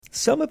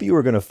Some of you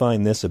are going to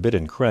find this a bit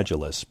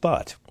incredulous,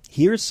 but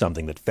here's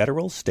something that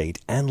federal, state,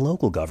 and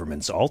local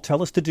governments all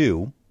tell us to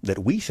do that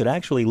we should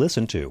actually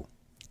listen to.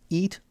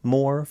 Eat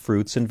more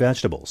fruits and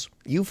vegetables.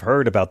 You've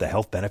heard about the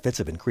health benefits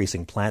of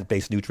increasing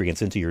plant-based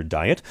nutrients into your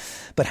diet,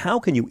 but how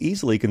can you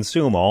easily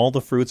consume all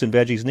the fruits and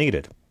veggies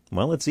needed?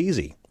 Well, it's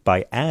easy.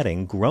 By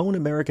adding Grown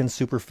American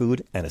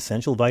Superfood and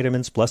Essential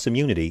Vitamins Plus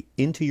Immunity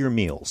into your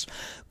meals.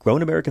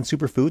 Grown American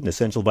Superfood and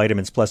Essential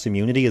Vitamins Plus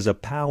Immunity is a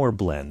power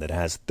blend that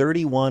has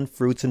 31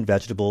 fruits and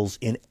vegetables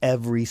in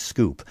every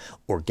scoop.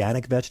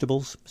 Organic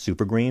vegetables,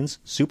 super greens,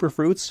 super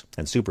fruits,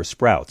 and super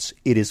sprouts.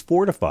 It is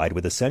fortified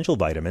with essential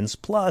vitamins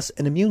plus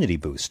an immunity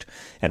boost.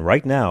 And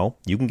right now,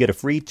 you can get a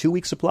free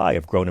 2-week supply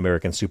of Grown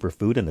American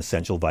Superfood and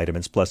Essential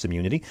Vitamins Plus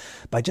Immunity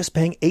by just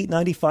paying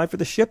 $8.95 for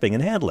the shipping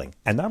and handling.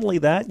 And not only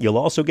that, you'll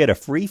also get a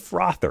free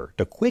frother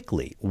to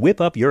quickly whip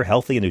up your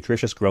healthy and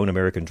nutritious Grown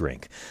American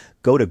drink.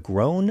 Go to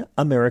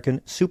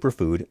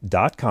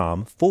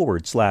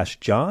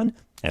grownamericansuperfood.com/John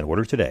and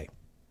order today.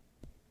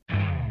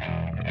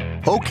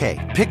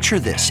 Okay, picture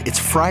this. It's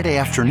Friday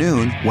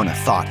afternoon when a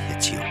thought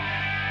hits you.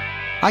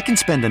 I can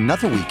spend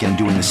another weekend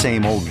doing the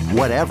same old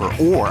whatever,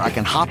 or I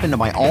can hop into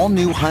my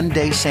all-new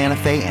Hyundai Santa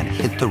Fe and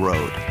hit the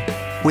road.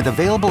 With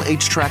available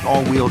H-Track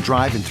all-wheel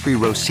drive and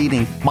 3-row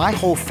seating, my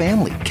whole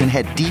family can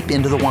head deep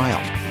into the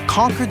wild.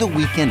 Conquer the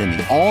weekend in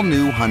the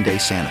all-new Hyundai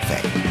Santa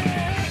Fe.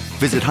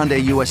 Visit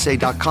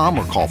HyundaiUSA.com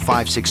or call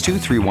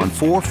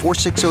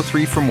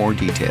 562-314-4603 for more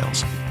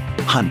details.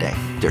 Hyundai,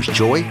 there's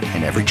joy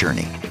in every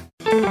journey.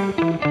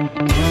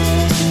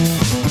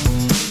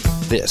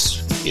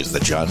 This is the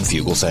John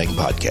Fugelsang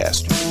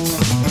Podcast.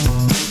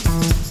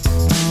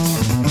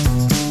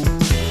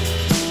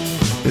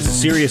 This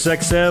is Sirius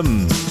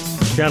XM,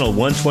 channel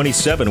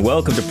 127.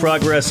 Welcome to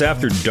Progress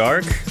After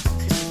Dark.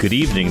 Good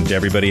evening to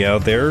everybody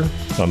out there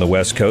on the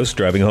West Coast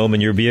driving home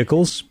in your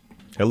vehicles.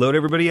 Hello to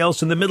everybody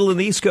else in the middle and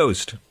the East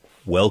Coast.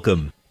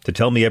 Welcome to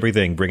Tell Me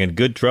Everything, bringing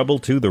good trouble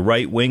to the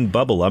right-wing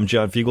bubble. I'm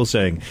John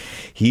Fugelsang.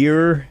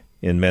 Here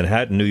in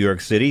Manhattan, New York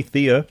City,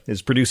 Thea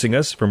is producing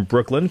us from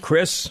Brooklyn.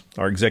 Chris,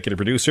 our executive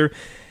producer,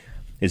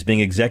 is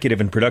being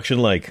executive in production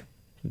like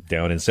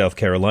down in South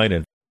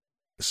Carolina.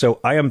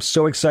 So I am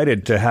so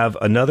excited to have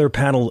another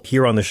panel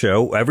here on the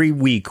show. Every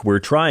week we're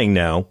trying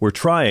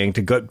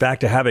to get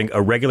back to having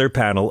a regular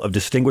panel of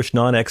distinguished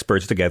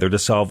non-experts together to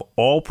solve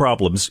all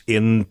problems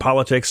in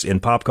politics, in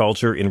pop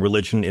culture, in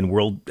religion, in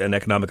world and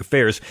economic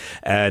affairs.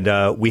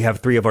 And we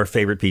have 3 of our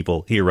favorite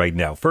people here right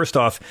now. First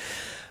off,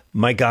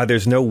 my God,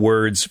 there's no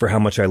words for how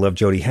much I love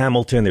Jody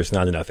Hamilton. There's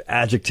not enough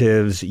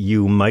adjectives.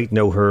 You might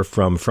know her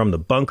from the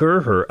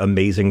Bunker, her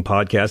amazing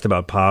podcast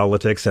about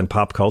politics and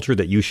pop culture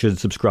that you should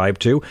subscribe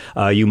to.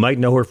 You might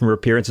know her from her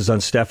appearances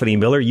on Stephanie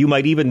Miller. You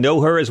might even know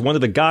her as one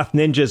of the goth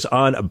ninjas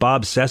on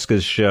Bob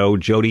Cesca's show.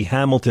 Jody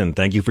Hamilton,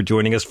 thank you for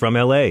joining us from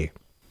L.A.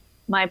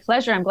 My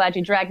pleasure. I'm glad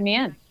you dragged me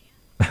in.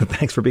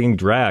 Thanks for being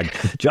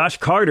dragged. Josh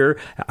Carter,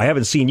 I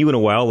haven't seen you in a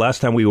while.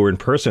 Last time we were in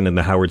person in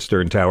the Howard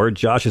Stern Tower.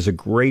 Josh is a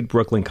great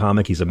Brooklyn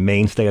comic. He's a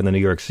mainstay on the New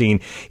York scene.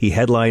 He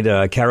headlined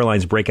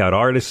Caroline's Breakout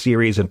Artist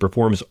series and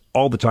performs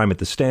all the time at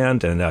the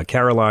Stand. And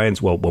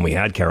Caroline's, well, when we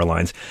had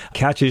Caroline's,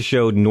 catch his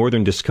show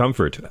Northern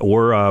Discomfort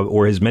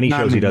or his many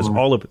shows. He does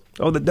all of.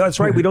 Oh,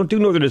 that's right. We don't do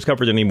Northern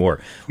Discomfort anymore.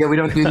 Yeah, we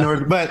don't do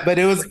Northern, but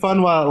it was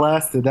fun while it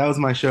lasted. That was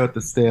my show at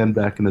the Stand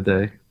back in the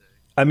day.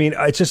 I mean,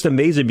 it's just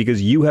amazing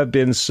because you have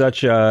been so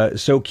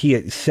key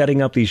at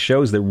setting up these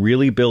shows that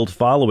really build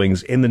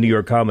followings in the New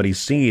York comedy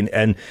scene.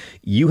 And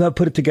you have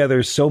put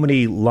together so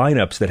many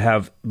lineups that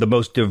have the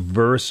most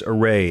diverse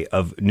array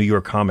of New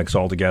York comics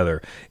all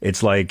together.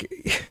 It's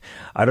like,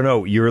 I don't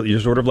know, you're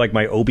sort of like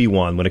my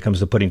Obi-Wan when it comes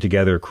to putting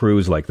together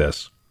crews like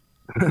this.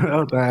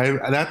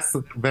 That's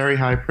very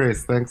high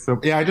praise. Thanks. So,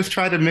 yeah, I just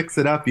try to mix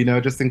it up,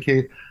 just in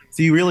case.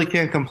 So you really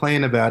can't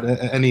complain about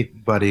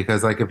anybody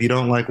because, like, if you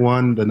don't like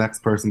one, the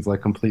next person's like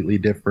completely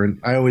different.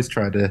 I always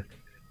try to,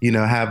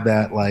 have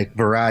that like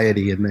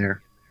variety in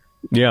there.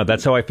 Yeah,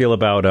 that's how I feel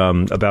about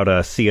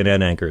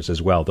CNN anchors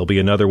as well. There'll be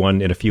another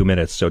one in a few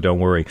minutes, so don't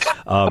worry.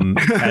 And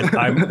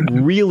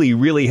I'm really,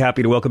 really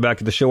happy to welcome back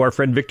to the show our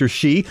friend Victor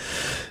Shi.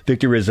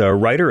 Victor is a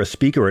writer, a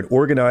speaker, an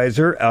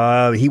organizer.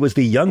 He was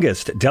the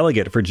youngest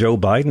delegate for Joe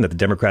Biden at the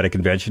Democratic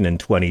Convention in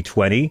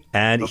 2020,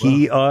 and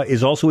he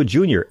is also a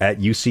junior at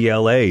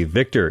UCLA.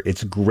 Victor,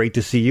 it's great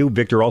to see you.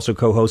 Victor also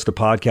co-hosts the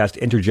podcast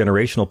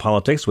Intergenerational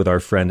Politics with our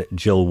friend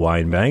Jill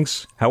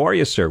Wine-Banks. How are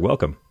you, sir?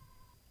 Welcome.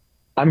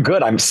 I'm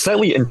good. I'm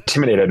slightly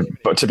intimidated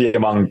to be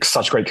among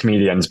such great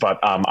comedians, but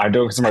I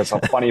don't consider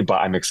myself funny, but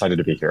I'm excited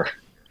to be here.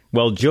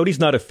 Well, Jody's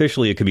not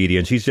officially a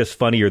comedian. She's just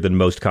funnier than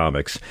most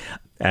comics.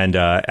 And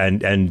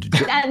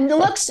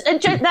looks,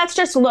 that's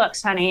just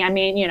looks, honey. I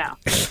mean,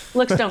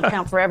 looks don't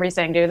count for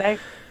everything, do they?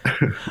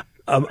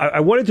 I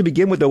wanted to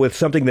begin with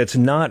something that's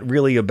not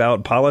really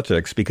about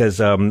politics,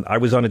 because I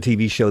was on a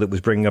TV show that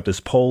was bringing up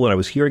this poll, and I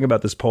was hearing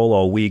about this poll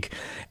all week.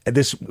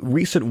 This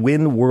recent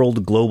Win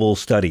World Global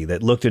study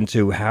that looked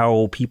into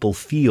how people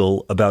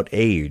feel about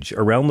age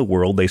around the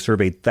world. They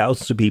surveyed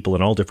thousands of people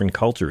in all different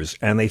cultures,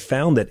 and they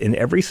found that in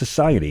every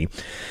society,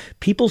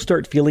 people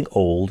start feeling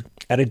old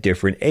at a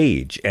different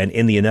age. And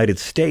in the United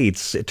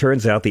States, it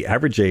turns out the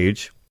average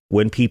age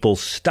when people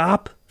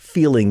stop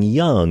feeling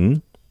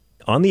young,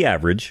 on the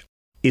average,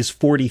 is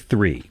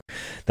 43.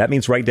 That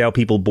means right now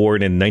people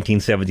born in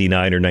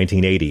 1979 or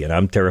 1980, and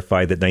I'm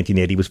terrified that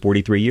 1980 was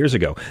 43 years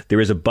ago. There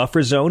is a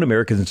buffer zone.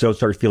 Americans don't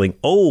start feeling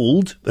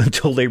old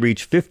until they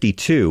reach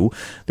 52.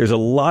 There's a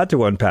lot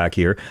to unpack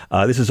here.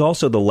 This is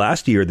also the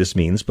last year, this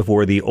means,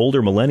 before the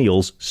older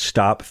millennials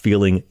stop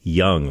feeling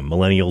young.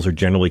 Millennials are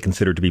generally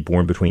considered to be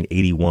born between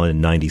 81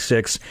 and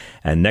 96,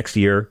 and next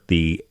year,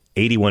 the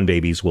 81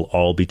 babies will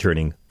all be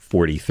turning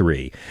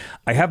 43.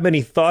 I have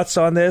many thoughts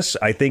on this.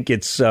 I think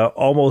it's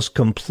almost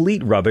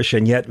complete rubbish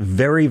and yet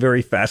very,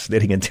 very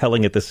fascinating and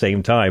telling at the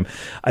same time.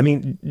 I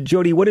mean,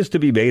 Jody, what is to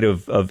be made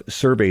of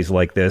surveys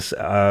like this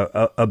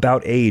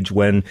about age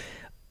when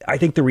I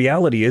think the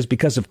reality is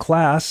because of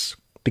class,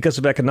 because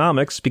of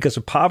economics, because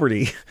of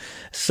poverty,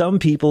 some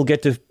people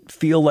get to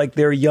feel like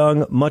they're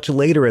young much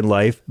later in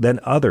life than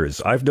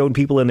others. I've known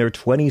people in their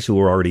 20s who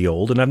are already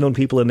old, and I've known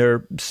people in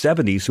their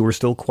 70s who are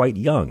still quite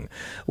young.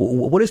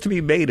 What is to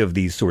be made of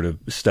these sort of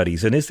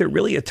studies? And is there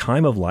really a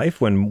time of life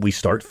when we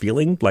start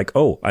feeling like,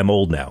 oh, I'm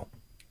old now?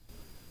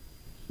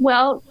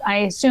 Well, I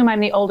assume I'm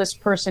the oldest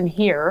person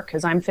here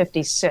because I'm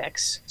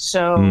 56.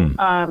 So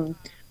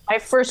my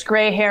first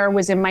gray hair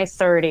was in my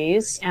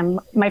 30s, and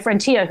my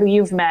friend Tia, who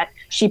you've met,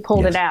 she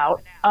pulled it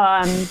out.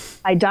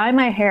 I dye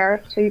my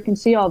hair so you can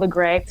see all the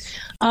gray.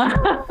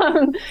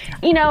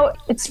 You know,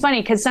 it's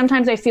funny because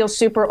sometimes I feel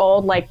super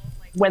old, like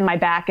when my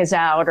back is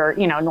out or,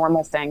 you know,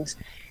 normal things.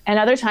 And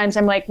other times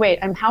I'm like, wait,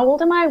 how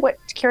old am I? What,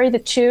 carry the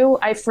two?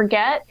 I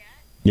forget.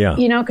 Yeah.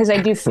 You know, because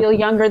I do feel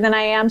younger than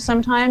I am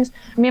sometimes.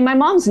 I mean, my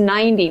mom's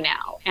 90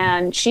 now,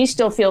 and she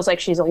still feels like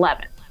she's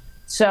 11.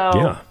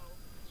 So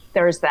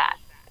there's that.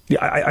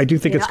 Yeah, I do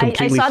think it's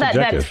completely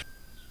subjective.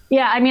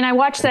 Yeah, I mean, I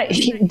watched that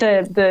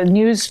the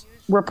news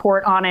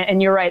report on it,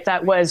 and you're right,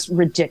 that was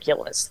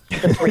ridiculous.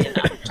 The three of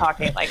them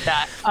talking like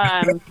that.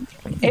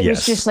 It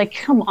was just like,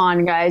 come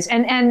on, guys.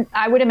 And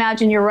I would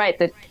imagine you're right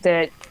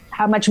that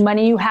how much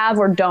money you have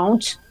or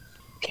don't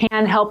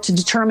can help to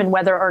determine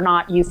whether or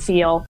not you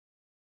feel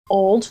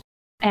old,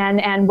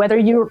 and whether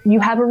you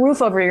have a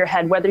roof over your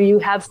head, whether you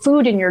have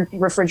food in your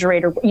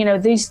refrigerator. You know,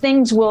 these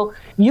things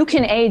you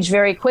can age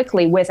very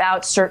quickly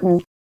without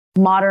certain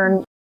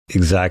modern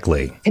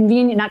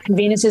not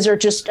conveniences or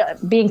just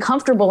being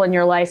comfortable in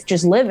your life,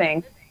 just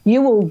living.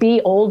 You will be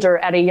older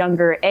at a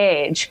younger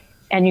age,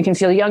 and you can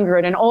feel younger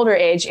at an older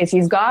age if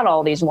you've got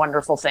all these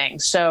wonderful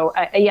things. So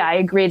I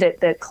agree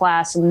that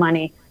class and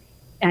money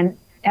and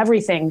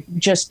everything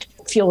just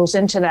fuels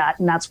into that,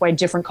 and that's why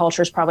different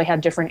cultures probably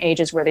have different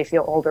ages where they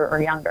feel older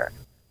or younger.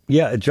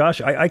 Yeah,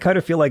 Josh, I kind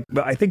of feel like,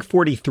 I think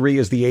 43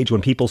 is the age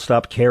when people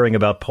stop caring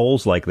about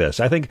polls like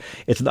this. I think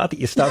it's not that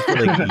you stop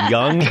feeling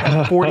young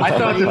at 43. I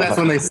thought that's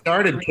when they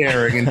started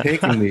caring and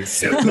taking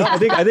these. No,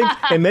 I think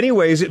in many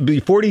ways,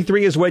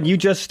 43 is when you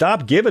just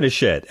stop giving a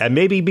shit and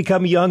maybe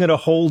become young in a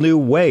whole new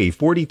way.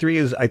 43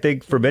 is, I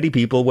think, for many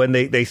people when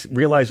they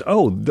realize,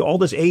 oh, all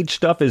this age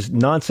stuff is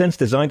nonsense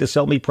designed to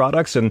sell me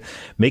products and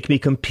make me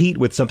compete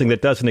with something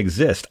that doesn't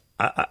exist.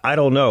 I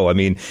don't know. I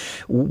mean,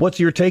 what's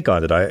your take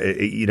on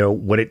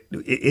it?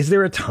 Is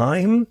there a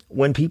time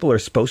when people are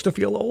supposed to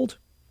feel old?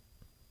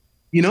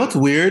 You know what's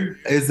weird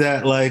is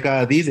that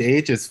these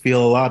ages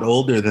feel a lot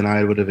older than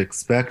I would have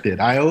expected.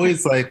 I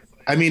always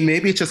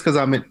maybe it's just because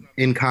I'm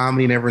in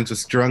comedy and everyone's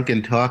just drunk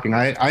and talking.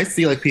 I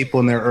see like people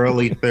in their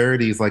early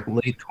 30s, like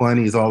late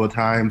 20s all the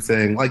time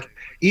saying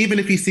even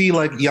if you see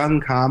like young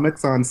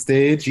comics on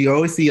stage, you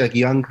always see like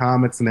young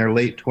comics in their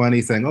late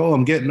 20s saying, "Oh,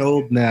 I'm getting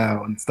old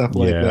now," and stuff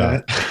like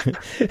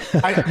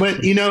that.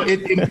 But you know,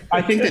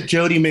 I think that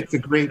Jody makes a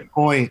great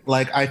point.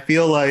 Like, I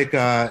feel like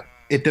I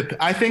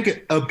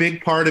think a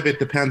big part of it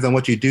depends on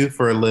what you do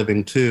for a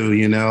living too.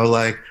 You know,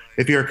 like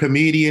if you're a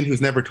comedian who's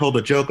never told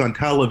a joke on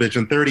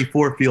television,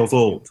 34 feels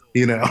old.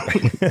 You know.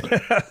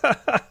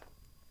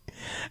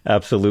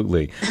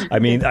 Absolutely. I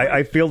mean,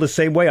 I feel the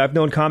same way. I've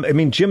known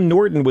Jim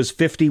Norton was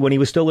 50 when he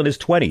was still in his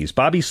 20s.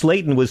 Bobby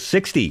Slayton was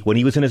 60 when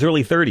he was in his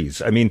early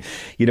 30s. I mean,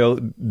 you know,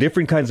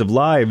 different kinds of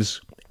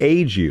lives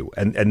age you,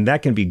 and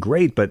that can be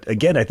great. But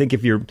again, I think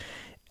if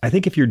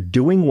you're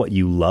doing what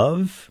you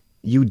love,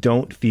 you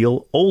don't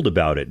feel old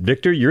about it.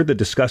 Victor, you're the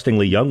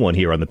disgustingly young one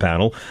here on the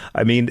panel.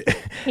 I mean,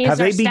 he's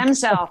our stem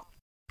cell.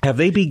 Have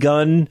they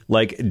begun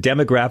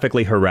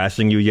demographically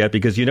harassing you yet?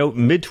 Because, you know,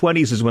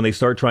 mid-20s is when they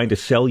start trying to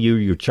sell you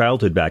your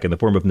childhood back in the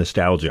form of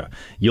nostalgia.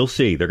 You'll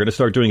see. They're going to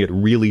start doing it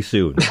really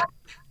soon.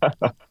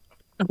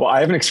 Well, I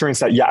haven't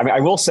experienced that yet. I mean,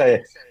 I will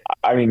say,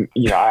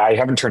 I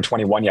haven't turned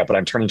 21 yet, but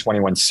I'm turning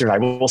 21 soon. I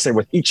will say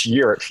with each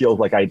year, it feels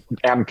like I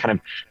am kind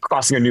of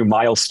crossing a new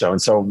milestone.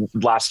 So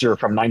last year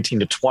from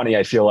 19 to 20,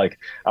 I feel like,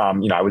 I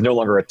was no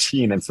longer a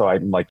teen. And so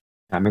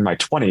I'm in my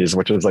 20s,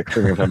 which is like a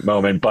significant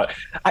moment. But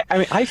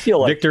I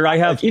feel like, Victor, I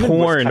have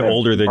porn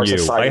older than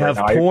you. I have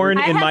porn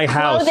in my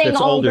house that's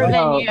older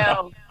than you.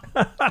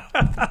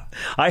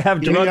 I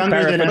have drug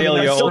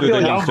paraphernalia older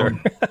than you,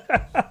 sir.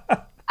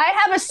 I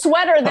have a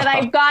sweater that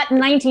I got in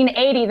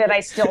 1980 that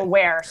I still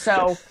wear.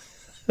 So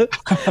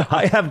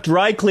I have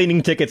dry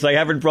cleaning tickets I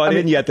haven't brought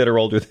in yet that are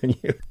older than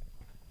you.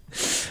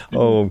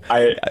 Oh,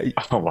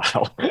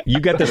 wow! You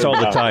get this all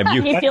the time.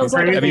 He feels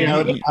like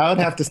I would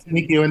have to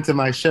sneak you into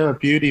my show at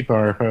Beauty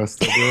Bar if I was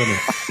still doing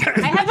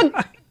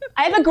it.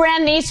 I have a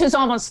grandniece who's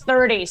almost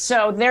 30,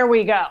 so there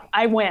we go.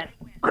 I win.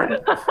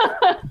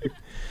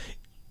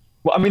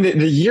 Well, I mean,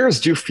 the years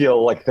do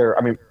feel like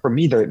for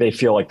me, they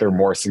feel like they're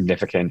more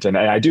significant. And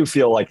I do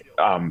feel like,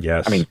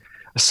 yes. I mean,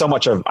 so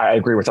much of, I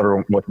agree with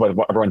everyone, with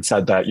what everyone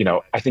said, that,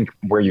 I think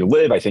where you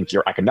live, I think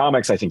your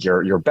economics, I think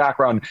your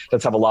background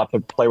does have a lot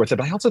to play with it.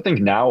 But I also think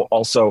now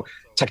also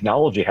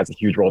technology has a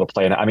huge role to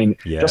play in it. I mean,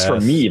 just for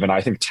me, even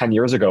I think 10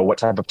 years ago, what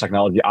type of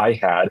technology I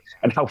had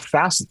and how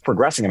fast it's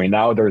progressing. I mean,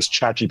 now there's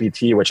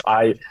ChatGPT, which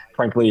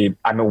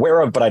I'm aware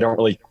of, but I don't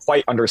really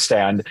quite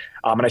understand.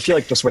 And I feel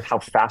like just with how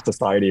fast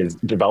society is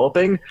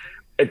developing,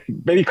 it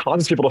maybe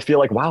causes people to feel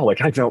like, wow, like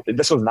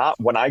this was not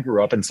when I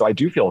grew up. And so I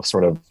do feel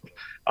sort of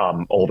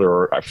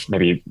older,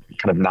 maybe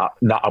kind of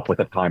not up with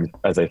the time,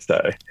 as I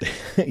say.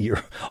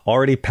 You're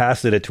already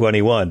past it at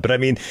 21. But I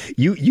mean,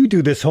 you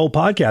do this whole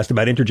podcast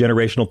about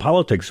intergenerational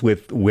politics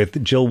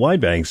with Jill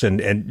Wine-Banks. And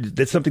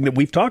that's something that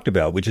we've talked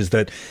about, which is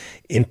that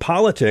in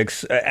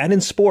politics and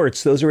in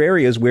sports, those are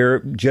areas where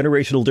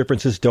generational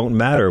differences don't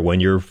matter when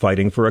you're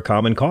fighting for a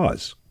common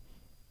cause.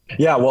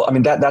 Yeah, well, I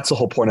mean, that's the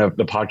whole point of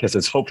the podcast,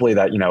 is hopefully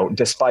that,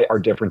 despite our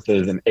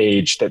differences in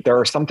age, that there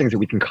are some things that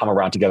we can come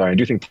around together. And I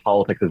do think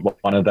politics is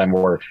one of them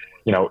where,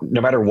 no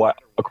matter what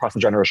across the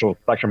generational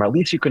spectrum, at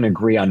least you can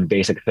agree on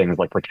basic things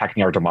like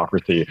protecting our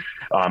democracy,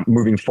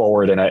 moving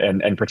forward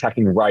and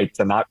protecting rights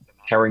and not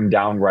tearing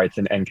down rights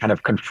and kind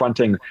of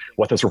confronting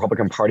what this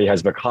Republican Party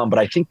has become. But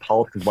I think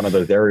politics is one of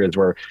those areas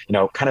where,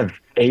 kind of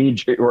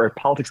age, where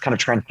politics kind of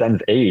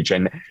transcends age.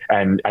 And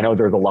I know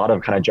there's a lot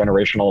of kind of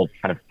generational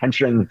kind of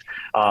tensions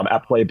at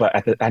play, but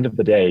at the end of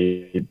the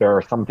day, there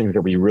are some things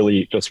that we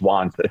really just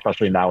want,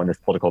 especially now in this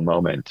political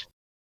moment.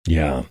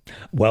 Yeah.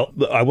 Well,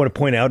 I want to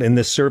point out in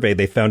this survey,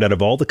 they found out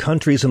of all the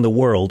countries in the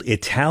world,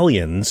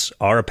 Italians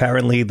are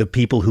apparently the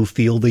people who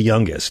feel the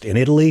youngest. In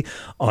Italy,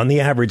 on the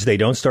average, they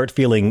don't start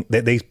feeling,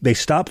 they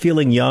stop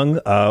feeling young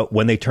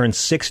when they turn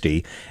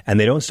 60, and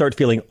they don't start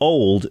feeling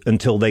old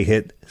until they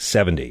hit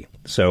 70.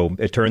 So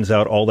it turns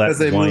out all that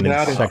wine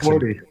and sex.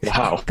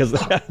 Wow. Because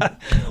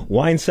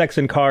wine, sex,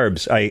 and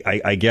carbs,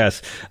 I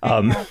guess.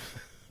 Let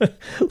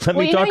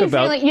me talk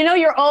about.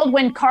 You're old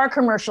when car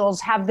commercials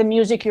have the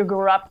music you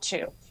grew up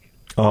to.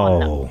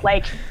 Oh,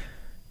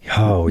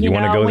 you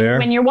want to go there?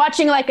 When you're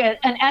watching like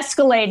an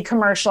Escalade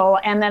commercial,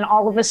 and then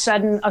all of a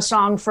sudden a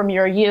song from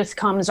your youth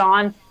comes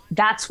on,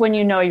 that's when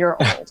you know you're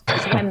old.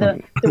 When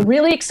the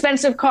really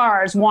expensive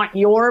cars want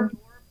your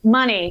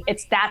money,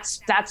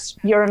 that's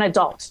you're an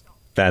adult.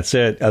 That's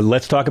it.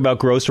 Let's talk about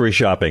grocery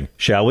shopping,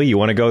 shall we? You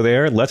want to go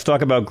there? Let's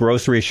talk about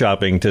grocery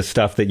shopping to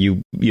stuff that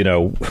you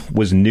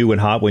was new and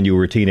hot when you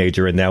were a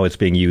teenager, and now it's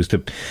being used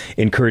to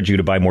encourage you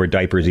to buy more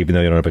diapers, even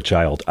though you don't have a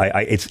child.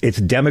 It's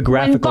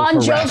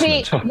demographical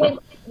harassment.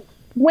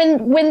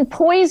 When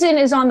Poison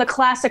is on the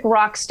classic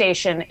rock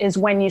station is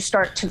when you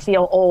start to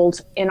feel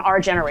old in our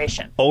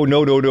generation. Oh,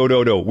 no.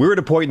 We're at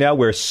a point now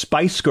where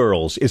Spice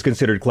Girls is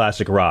considered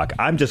classic rock.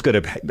 I'm just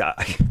going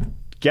to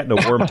get in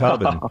a warm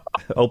tub and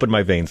open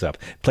my veins up.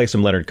 Play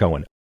some Leonard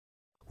Cohen.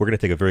 We're going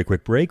to take a very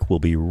quick break. We'll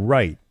be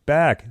right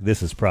back.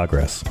 This is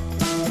Progress.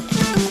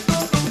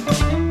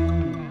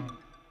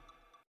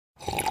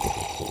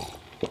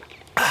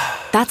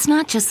 That's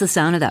not just the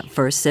sound of that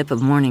first sip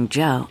of Morning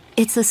Joe.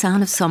 It's the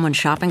sound of someone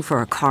shopping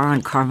for a car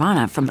on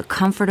Carvana from the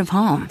comfort of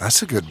home.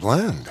 That's a good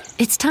blend.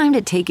 It's time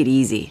to take it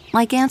easy,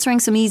 like answering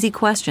some easy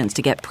questions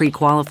to get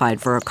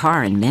pre-qualified for a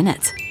car in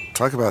minutes.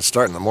 Talk about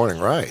starting the morning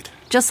right.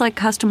 Just like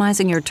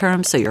customizing your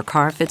terms so your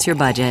car fits your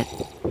budget.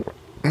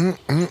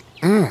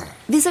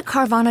 Visit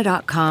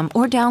Carvana.com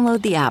or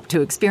download the app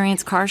to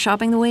experience car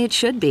shopping the way it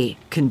should be.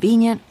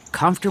 Convenient,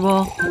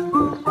 comfortable.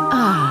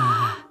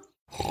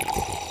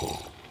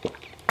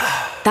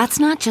 That's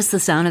not just the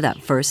sound of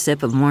that first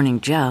sip of Morning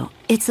Joe.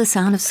 It's the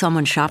sound of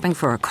someone shopping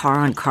for a car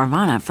on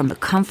Carvana from the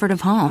comfort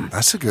of home.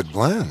 That's a good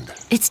blend.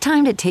 It's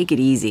time to take it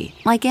easy,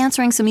 like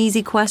answering some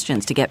easy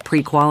questions to get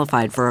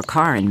pre-qualified for a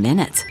car in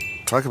minutes.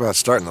 Talk about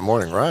starting the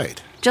morning right.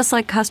 Just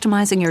like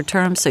customizing your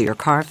terms so your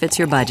car fits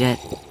your budget.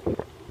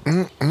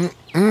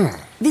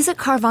 Visit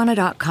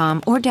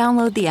Carvana.com or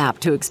download the app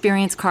to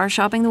experience car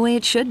shopping the way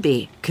it should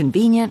be.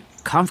 Convenient,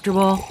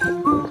 comfortable.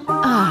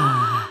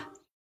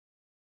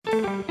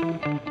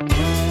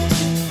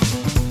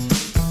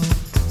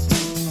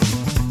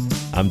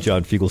 I'm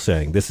John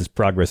Fugelsang. This is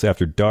Progress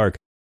After Dark.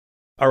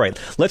 All right,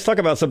 let's talk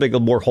about something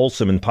more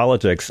wholesome in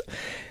politics.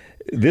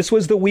 This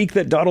was the week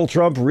that Donald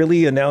Trump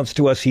really announced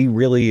to us he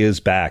really is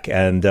back.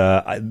 And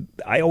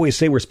I always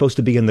say we're supposed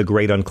to be in the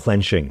great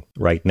unclenching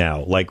right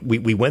now. Like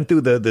we went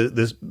through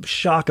the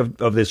shock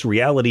of this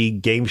reality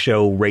game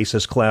show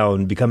racist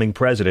clown becoming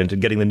president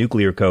and getting the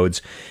nuclear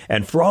codes.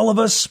 And for all of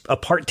us, a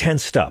part 10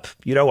 up,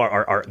 you know,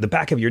 our the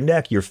back of your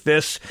neck, your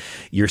fists,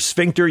 your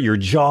sphincter, your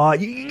jaw.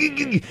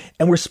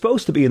 And we're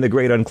supposed to be in the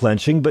great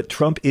unclenching. But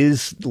Trump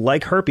is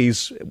like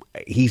herpes.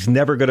 He's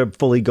never going to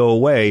fully go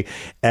away.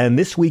 And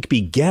this week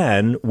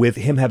began with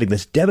him having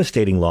this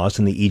devastating loss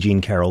in the E.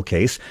 Jean Carroll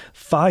case,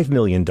 $5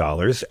 million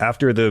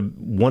after the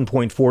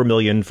 $1.4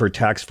 million for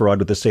tax fraud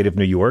with the state of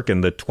New York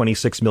and the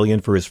 $26 million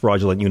for his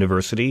fraudulent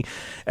university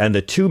and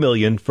the $2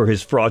 million for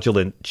his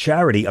fraudulent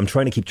charity. I'm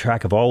trying to keep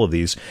track of all of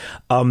these.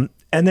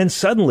 And then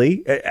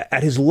suddenly,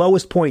 at his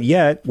lowest point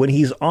yet, when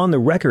he's on the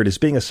record as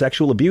being a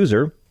sexual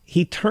abuser,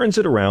 he turns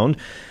it around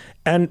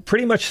and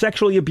pretty much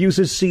sexually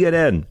abuses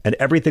CNN and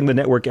everything the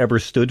network ever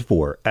stood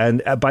for.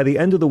 And by the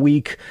end of the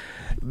week,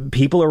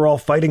 people are all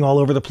fighting all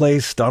over the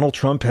place. Donald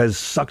Trump has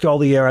sucked all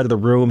the air out of the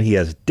room. He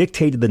has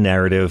dictated the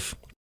narrative.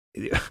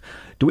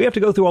 Do we have to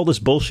go through all this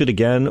bullshit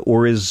again?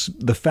 Or is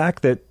the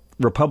fact that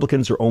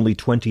Republicans are only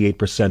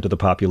 28% of the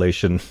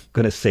population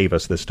going to save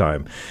us this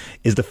time?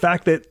 Is the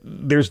fact that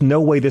there's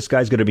no way this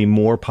guy's going to be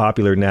more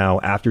popular now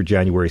after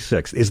January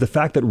 6th? Is the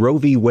fact that Roe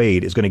v.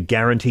 Wade is going to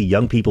guarantee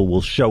young people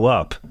will show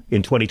up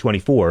in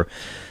 2024?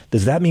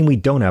 Does that mean we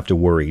don't have to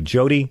worry?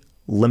 Jody,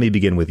 let me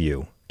begin with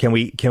you. Can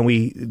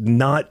we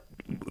not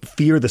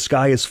fear the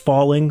sky is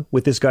falling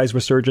with this guy's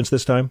resurgence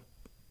this time?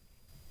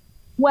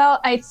 Well,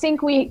 I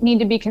think we need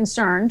to be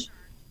concerned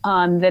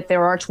that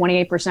there are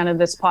 28% of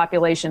this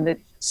population that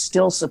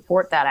still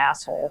support that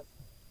asshole.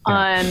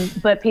 Yeah.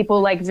 But people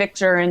like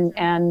Victor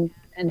and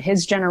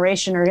his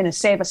generation are going to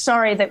save us.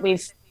 Sorry that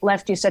we've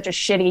left you such a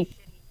shitty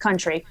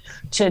country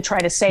to try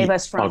to save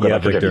us from. Yeah,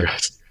 Victor.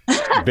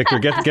 Victor,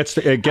 get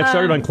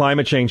started on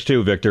climate change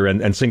too, Victor,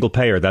 and single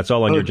payer. That's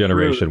all on your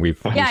generation. We've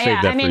saved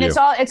that I mean,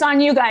 it's on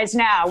you guys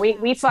now.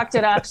 We fucked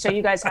it up, so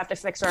you guys have to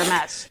fix our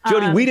mess.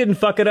 Jody, we didn't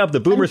fuck it up.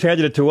 The boomers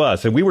handed it to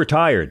us, and we were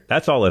tired.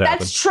 That's all that happened.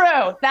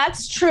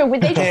 That's true.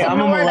 They I'm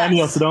a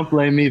millennial, so don't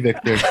blame me,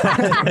 Victor.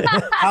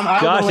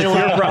 I'm Josh, only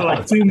allowed for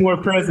like 2 more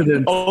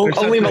presidents.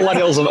 Only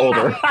millennials and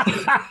older.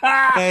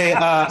 Hey,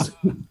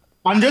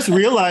 I'm just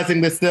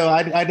realizing this, though.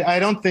 I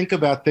don't think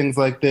about things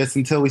like this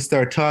until we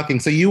start talking.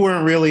 So you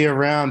weren't really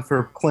around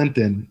for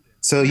Clinton.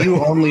 So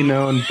you only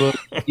known Bush.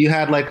 You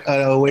had like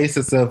an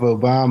oasis of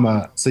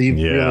Obama. So you've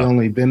really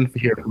only been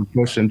here from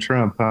Bush and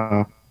Trump,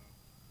 huh?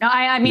 No,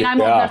 I mean,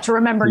 I'm old enough to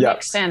remember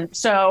Nixon.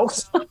 So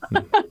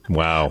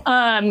wow.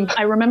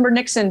 I remember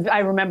Nixon. I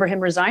remember him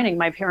resigning.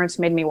 My parents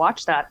made me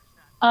watch that.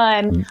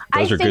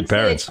 Those are good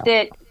parents.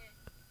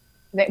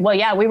 Well,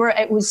 yeah,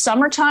 it was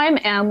summertime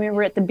and we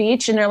were at the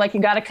beach and they're like, you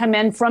got to come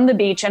in from the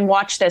beach and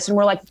watch this. And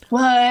we're like,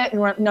 what?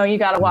 And no, you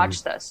got to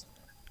watch this.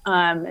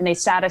 And they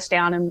sat us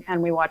down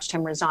and we watched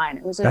him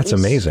resign. That's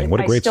amazing.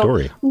 What a great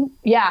story.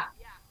 Yeah.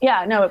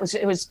 Yeah. No, it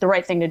was the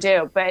right thing to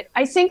do. But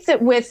I think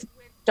that with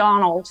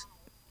Donald,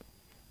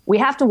 we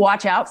have to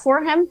watch out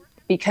for him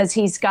because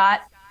he's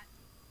got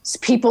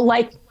people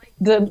like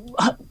the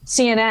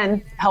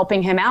CNN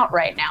helping him out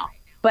right now.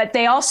 But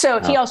he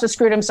also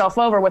screwed himself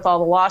over with all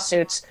the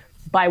lawsuits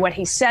by what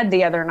he said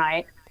the other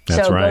night.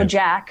 That's so right. Go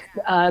Jack,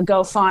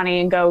 go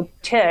Fani, and go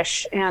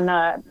Tish, and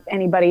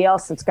anybody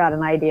else that's got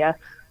an idea.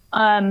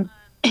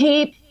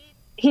 He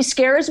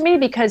scares me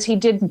because he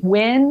did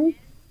win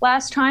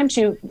last time,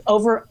 to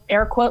over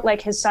air quote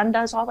like his son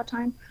does all the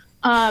time.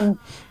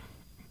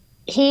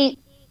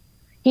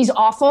 He's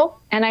awful,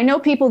 and I know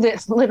people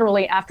that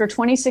literally after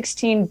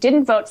 2016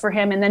 didn't vote for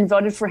him and then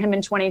voted for him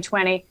in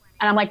 2020,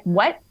 and I'm like,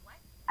 what?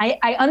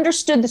 I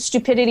understood the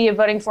stupidity of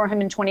voting for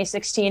him in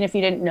 2016 if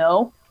you didn't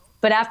know.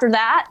 But after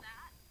that,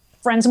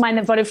 friends of mine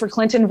that voted for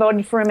Clinton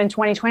voted for him in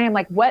 2020. I'm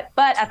like, what?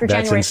 But after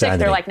January 6th,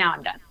 they're like, now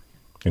I'm done.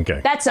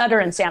 Okay. That's utter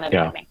insanity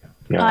to me.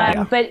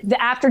 Yeah. But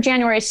after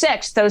January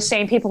 6th, those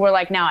same people were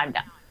like, now I'm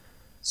done.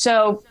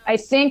 So I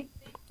think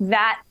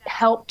that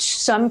helped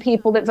some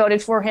people that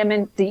voted for him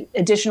and the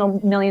additional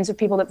millions of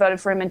people that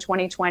voted for him in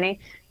 2020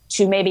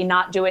 to maybe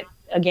not do it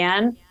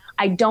again.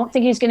 I don't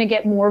think he's going to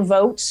get more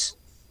votes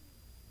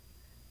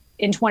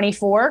in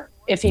 24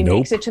 if he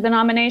makes it to the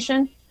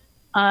nomination.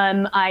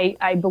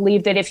 I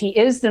believe that if he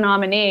is the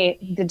nominee,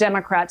 the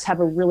Democrats have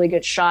a really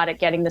good shot at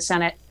getting the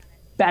Senate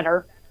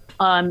better,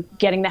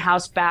 getting the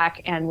House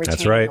back, and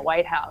retaining the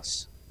White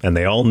House. And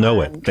they all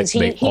know it.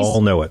 They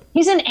all know it.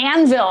 He's an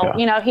anvil,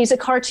 he's a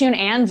cartoon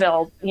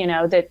anvil,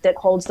 that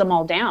holds them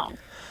all down.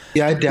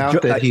 Yeah, I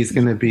doubt that he's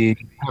going to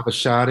have a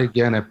shot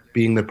again at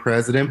being the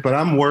president, but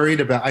I'm worried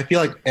I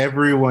feel like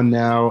everyone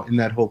now in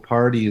that whole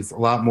party is a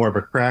lot more of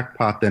a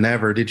crackpot than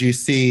ever. Did you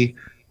see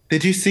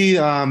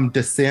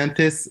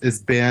DeSantis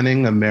is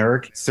banning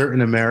certain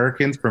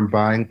Americans from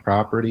buying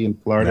property in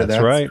Florida?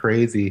 That's right.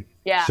 Crazy.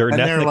 Yeah. Certain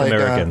ethnic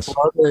Americans.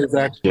 Florida is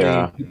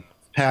actually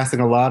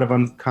passing a lot of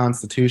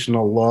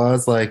unconstitutional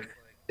laws. Like,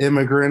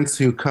 immigrants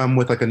who come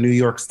with like a New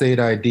York State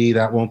ID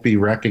that won't be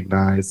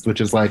recognized, which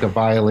is like a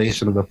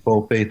violation of the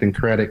full faith and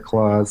credit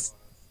clause.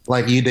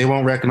 Like they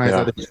won't recognize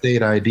other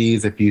state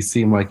IDs if you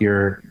seem like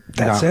you're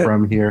not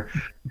from here.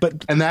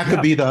 And that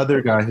could be the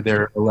other guy who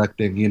they're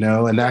electing, you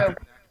know, and that you know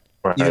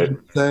what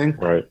I'm saying?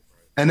 Right.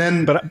 And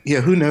then,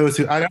 who knows?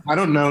 I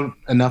don't know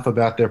enough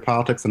about their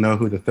politics to know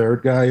who the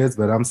third guy is,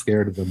 but I'm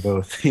scared of them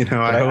both. You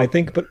know, I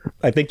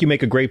think you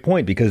make a great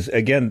point because,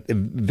 again,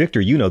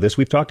 Victor, you know this.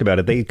 We've talked about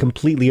it. They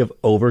completely have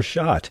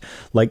overshot.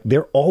 Like,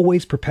 they're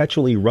always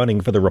perpetually running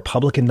for the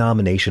Republican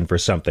nomination for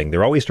something.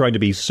 They're always trying to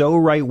be so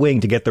right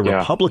wing to get the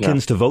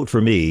Republicans to vote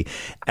for me,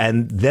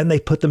 and then they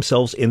put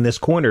themselves in this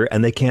corner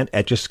and they can't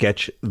etch a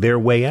sketch their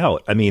way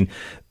out. I mean,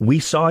 we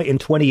saw in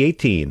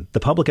 2018, the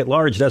public at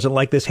large doesn't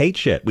like this hate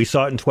shit. We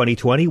saw it in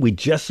 2020. We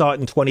just saw it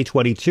in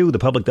 2022. The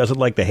public doesn't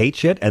like the hate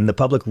shit, and the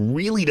public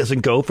really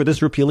doesn't go for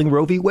this repealing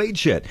Roe v. Wade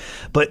shit.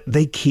 But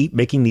they keep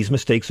making these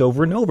mistakes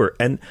over and over.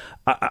 And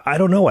I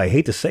don't know. I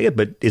hate to say it,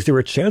 but is there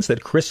a chance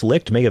that Chris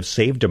Licht may have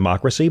saved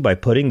democracy by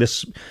putting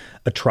this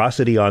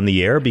atrocity on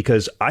the air?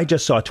 Because I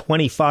just saw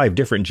 25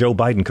 different Joe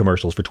Biden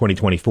commercials for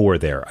 2024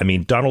 there. I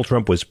mean, Donald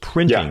Trump was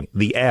printing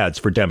the ads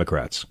for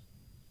Democrats.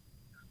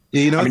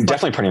 You know,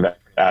 definitely printing that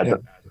ad. Yeah.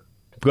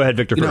 Go ahead,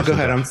 Victor. Go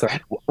ahead. I'm sorry.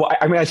 Well,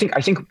 I mean, I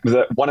think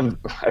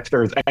if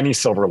there's any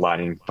silver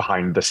lining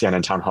behind the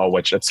CNN town hall,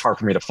 which it's hard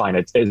for me to find,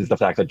 it is the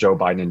fact that Joe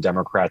Biden and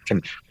Democrats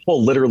can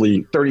pull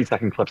literally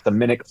 30-second clips, the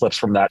minute clips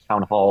from that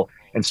town hall,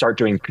 and start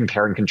doing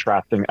compare and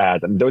contrasting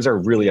ads. And those are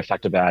really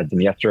effective ads.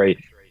 And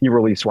yesterday, he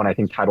released one, I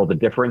think, titled "The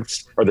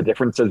Difference" or "The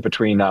Differences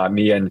Between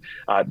Me and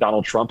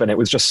Donald Trump," and it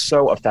was just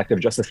so effective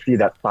just to see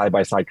that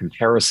side-by-side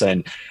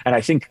comparison. And I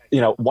think, you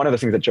know, one of the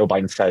things that Joe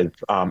Biden says,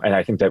 and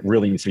I think that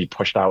really needs to be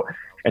pushed out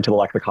into the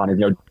lexicon is,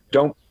 you know,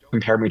 don't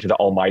compare me to the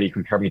almighty,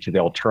 compare me to the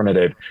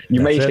alternative.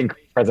 You may think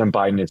President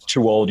Biden is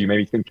too old. You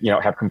may think, you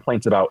know, have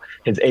complaints about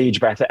his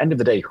age, but at the end of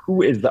the day,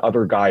 who is the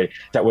other guy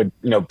that would,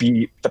 you know,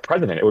 be the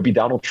president? It would be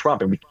Donald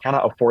Trump, and we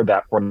cannot afford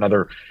that for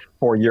another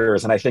 4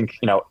 years. And I think,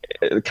 you know,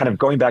 kind of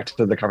going back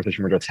to the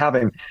conversation we're just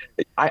having,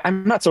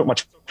 I'm not so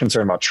much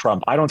concerned about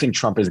Trump. I don't think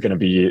Trump is going to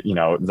be, you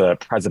know, the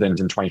president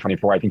in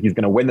 2024. I think he's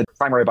going to win the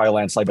primary by a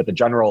landslide, but the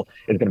general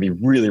is going to be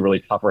really, really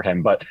tough for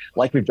him. But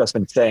like we've just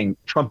been saying,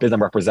 Trumpism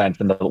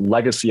represents, and the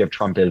legacy of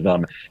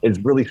Trumpism is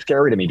really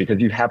scary to me, because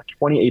you have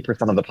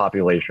 28% of the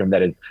population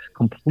that is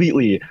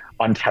completely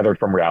untethered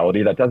from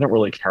reality, that doesn't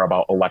really care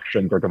about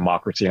elections or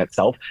democracy in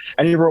itself.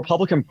 And you have a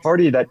Republican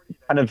Party that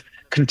kind of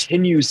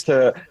continues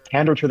to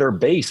pander to their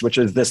base, which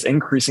is this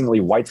increasingly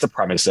white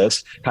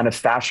supremacist, kind of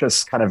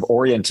fascist, kind of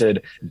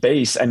oriented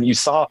base. And you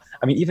saw,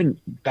 I mean, even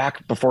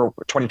back before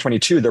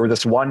 2022, there was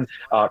this one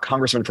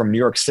congressman from New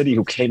York City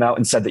who came out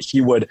and said that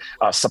he would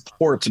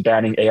support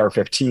banning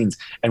AR-15s.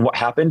 And what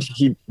happened?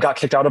 He got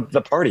kicked out of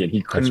the party, and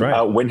he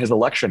couldn't win his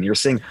election. You're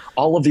seeing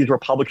all of these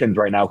Republicans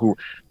right now who,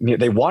 you know,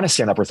 they want to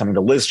stand up for something.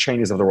 The Liz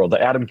Cheneys of the world,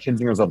 the Adam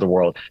Kinzingers of the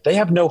world, they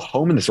have no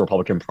home in this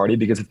Republican Party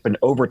because it's been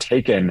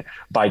overtaken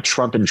by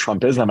Trump and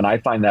Trumpism. And I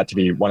find that to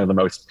be one of the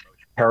most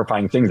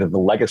terrifying things, of the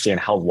legacy and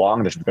how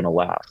long this is going to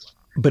last.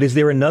 But is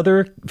there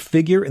another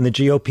figure in the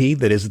GOP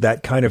that is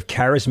that kind of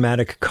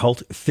charismatic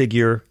cult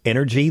figure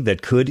energy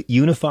that could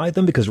unify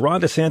them? Because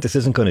Ron DeSantis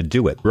isn't going to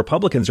do it.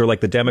 Republicans are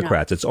like the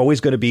Democrats. No. It's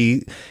always going to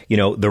be, you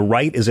know, the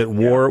right is at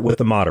war with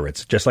the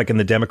moderates. Just like in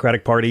the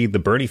Democratic Party, the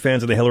Bernie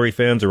fans and the Hillary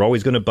fans are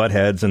always going to butt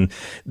heads. And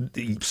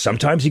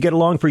sometimes you get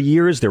along for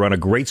years. They're on a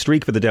great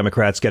streak for the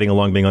Democrats, getting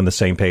along, being on the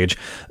same page.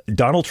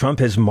 Donald Trump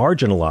has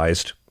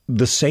marginalized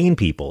the sane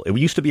people. It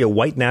used to be a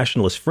white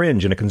nationalist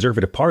fringe in a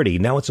conservative party.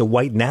 Now it's a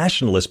white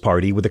nationalist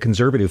party with a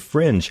conservative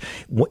fringe.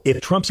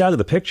 If Trump's out of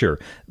the picture,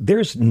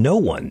 there's no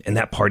one in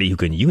that party who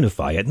can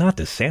unify it. Not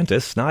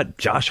DeSantis, not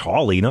Josh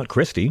Hawley, not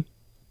Christie.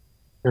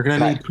 They're going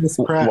to need Chris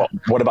Pratt. Well,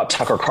 what about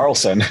Tucker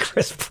Carlson?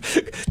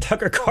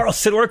 Tucker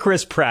Carlson or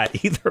Chris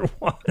Pratt, either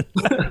one.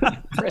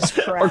 Chris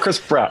Pratt. Or Chris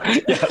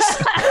Pratt,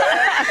 yes.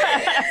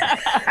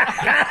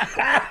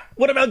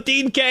 What about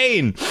Dean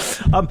Cain?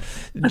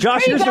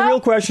 Josh, here's the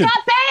real question.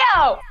 Scott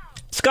Baio!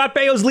 Scott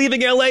Baio's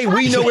leaving L.A.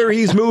 We know where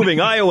he's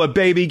moving. Iowa,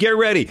 baby. Get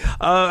ready.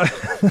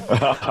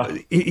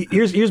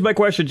 Here's my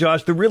question,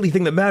 Josh. The really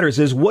thing that matters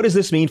is, what does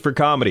this mean for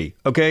comedy?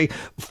 Okay,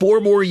 4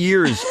 more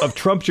years of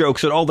Trump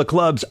jokes at all the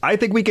clubs. I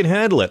think we can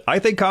handle it. I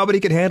think comedy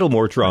can handle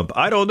more Trump.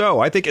 I don't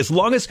know. I think as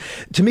long as,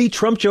 to me,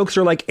 Trump jokes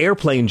are like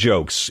airplane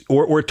jokes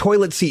or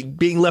toilet seat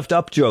being left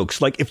up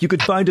jokes. Like, if you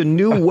could find a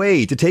new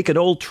way to take an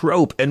old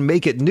trope and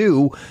make it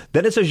new,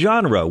 then it's a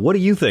genre. What do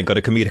you think on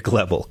a comedic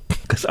level?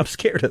 Because I'm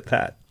scared of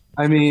that.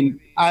 I mean,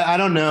 I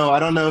don't know. I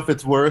don't know if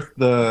it's worth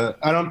the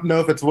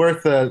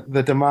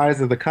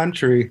demise of the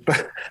country.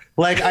 But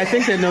like, I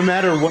think that no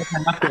matter what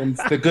happens,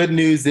 the good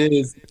news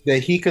is that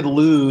he could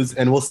lose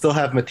and we'll still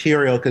have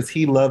material, because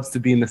he loves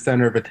to be in the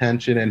center of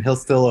attention and he'll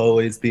still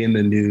always be in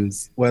the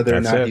news, whether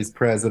or not he's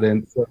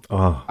president. So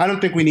I don't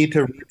think we need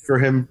to root for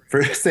him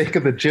for the sake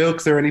of the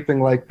jokes or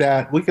anything like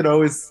that. We could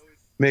always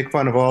make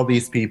fun of all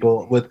these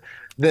people with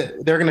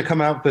they're going to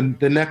come out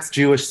the next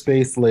Jewish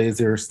space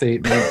laser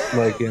statement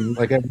like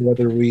every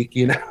other week,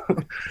 you know.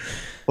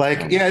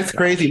 Like, yeah, it's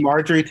crazy.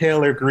 Marjorie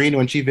Taylor Greene,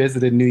 when she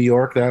visited New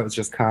York, that was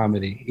just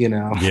comedy, you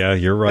know? Yeah,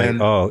 you're right.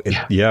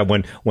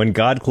 And, when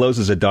God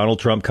closes a Donald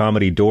Trump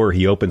comedy door,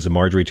 he opens a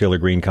Marjorie Taylor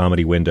Greene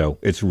comedy window.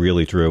 It's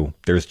really true.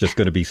 There's just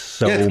going to be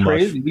so much.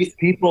 Crazy. These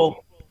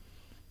people,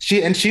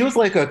 she was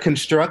like a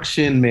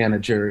construction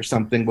manager or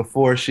something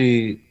before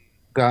she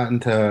got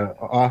into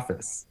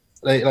office.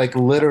 Like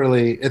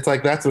literally, it's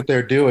like that's what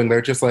they're doing. They're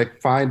just like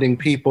finding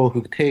people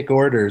who take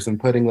orders and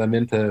putting them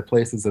into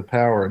places of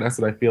power. That's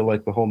what I feel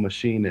like the whole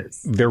machine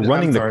is. They're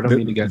running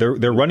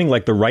they're running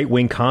like the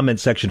right-wing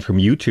comment section from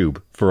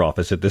YouTube for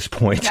office at this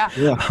point.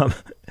 Yeah.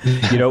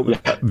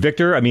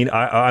 Victor, I mean,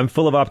 I'm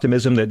full of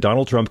optimism that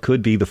Donald Trump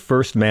could be the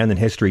first man in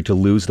history to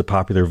lose the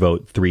popular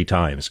vote 3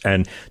 times.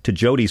 And to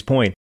Jody's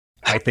point,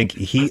 I think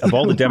of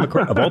all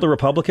the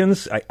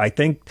Republicans, I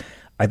think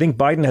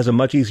Biden has a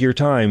much easier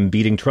time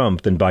beating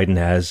Trump than Biden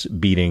has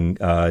beating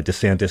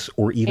DeSantis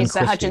or even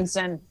Asa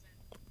Hutchinson.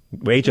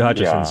 Asa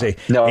Hutchinson.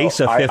 Yeah.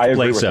 Asa fifth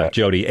place,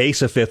 Jody.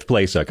 Asa fifth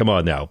place. Come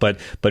on now. But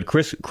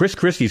Chris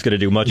Christie's going to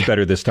do much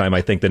better this time,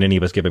 I think, than any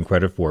of us give him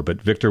credit for.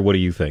 But Victor, what do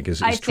you think? Is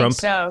Trump? Think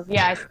so.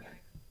 Yeah.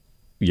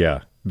 Yeah.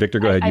 Victor,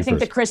 go ahead. I think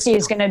that Christie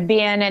is going to be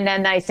in, and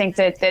then I think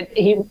that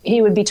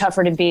he would be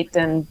tougher to beat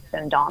than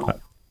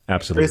Donald.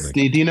 Absolutely.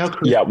 Christie, do you know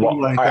Christie? Yeah.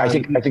 Well, I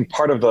think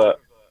part of the.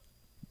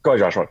 Go ahead,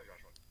 Joshua.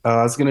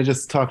 I was going to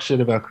just talk shit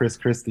about Chris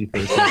Christie for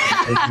a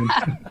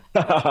second.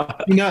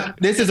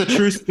 This is a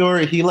true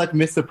story. He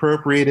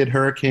misappropriated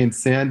Hurricane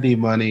Sandy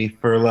money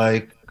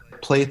for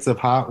plates of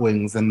hot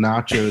wings and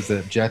nachos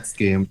at Jets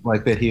games.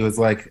 That he was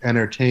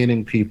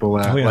entertaining people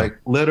at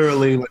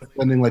literally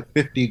spending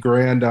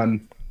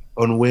 $50,000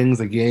 on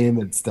wings a game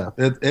and stuff.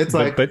 It's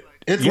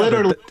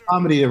literally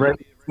comedy right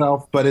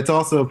itself, but it's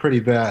also pretty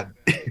bad.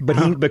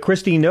 But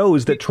Christie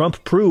knows that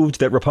Trump proved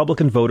that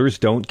Republican voters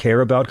don't care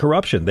about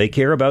corruption. They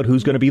care about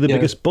who's going to be the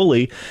biggest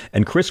bully.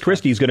 And Chris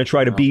Christie is going to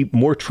try to be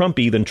more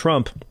Trumpy than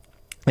Trump.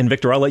 And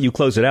Victor, I'll let you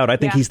close it out. I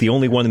think he's the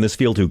only one in this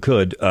field who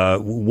could.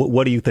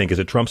 What do you think? Is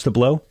it Trump's to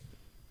blow?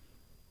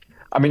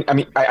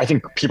 I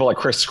think people like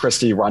Chris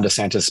Christie, Ron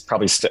DeSantis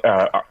probably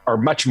are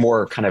much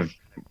more kind of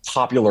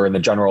popular in the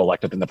general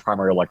electorate than the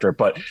primary electorate.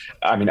 But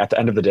at the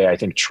end of the day, I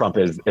think Trump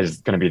is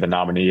going to be the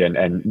nominee.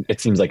 And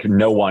it seems like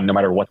no one, no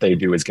matter what they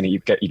do, is going to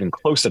get even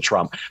close to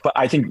Trump. But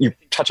I think you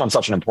touch on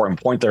such an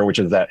important point there, which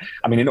is that,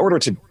 in order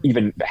to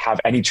even have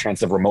any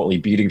chance of remotely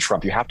beating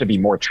Trump, you have to be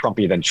more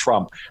Trumpy than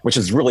Trump, which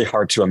is really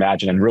hard to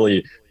imagine and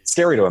really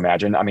scary to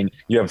imagine.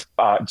 You have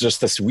just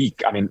this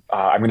week, I'm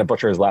going to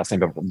butcher his last name,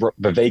 but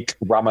Vivek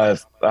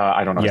Ramaswamy,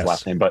 I don't know his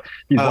last name, but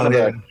he's one of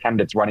the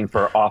candidates running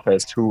for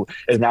office who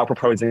is now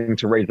proposing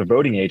to raise the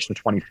voting age to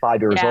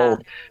 25 years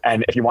old.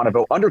 And if you want to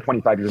vote under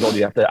 25 years old,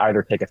 you have to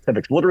either take a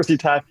civics literacy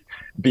test,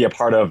 be a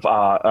part of,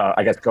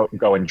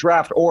 go and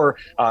draft, or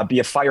be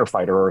a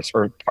firefighter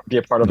or be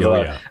a part of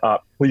the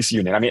police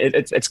union.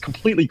 It's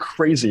completely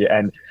crazy.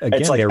 And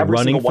again, it's they're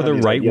running for the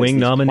right-wing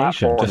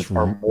nomination. Just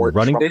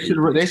running.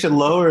 They should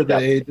lower the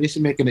age. They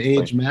should make an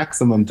age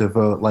maximum to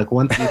vote.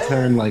 Once you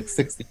turn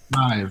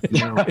 65.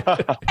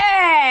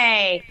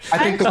 Hey,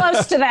 I'm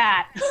close to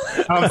that.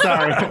 I'm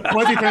sorry.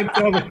 Once you turn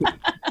 70.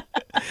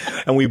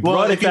 And we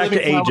brought it back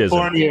to ageism.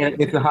 California,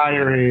 it's a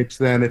higher age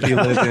than if you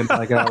live in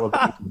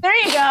Alabama.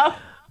 There you go.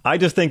 I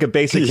just think a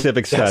basic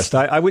civics test.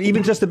 I would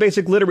even just a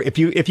basic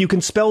literacy. If you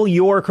can spell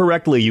 "your"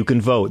 correctly, you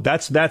can vote.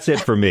 That's it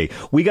for me.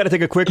 We got to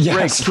take a quick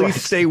break.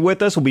 Please stay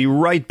with us. We'll be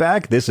right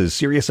back. This is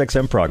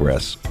SiriusXM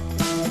Progress.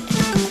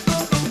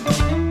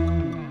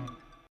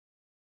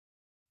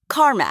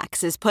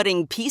 CarMax is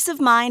putting peace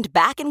of mind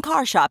back in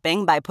car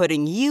shopping by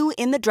putting you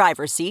in the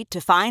driver's seat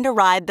to find a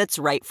ride that's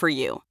right for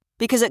you.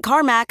 Because at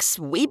CarMax,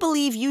 we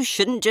believe you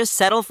shouldn't just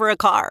settle for a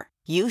car.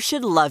 You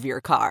should love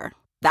your car.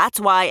 That's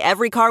why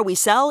every car we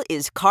sell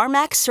is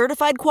CarMax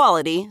certified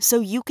quality, so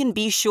you can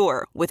be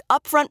sure with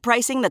upfront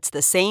pricing that's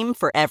the same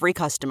for every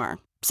customer.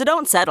 So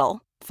don't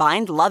settle.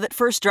 Find love at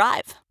first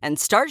drive and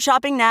start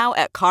shopping now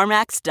at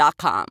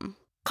CarMax.com.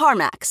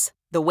 CarMax,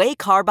 the way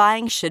car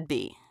buying should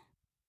be.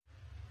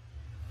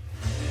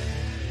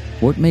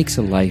 What makes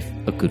a life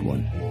a good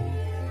one?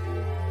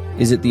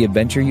 Is it the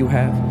adventure you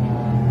have?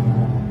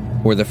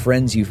 Or the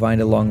friends you find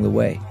along the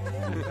way?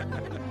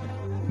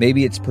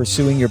 Maybe it's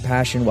pursuing your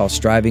passion while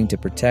striving to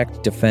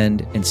protect,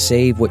 defend, and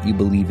save what you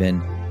believe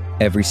in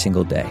every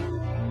single day.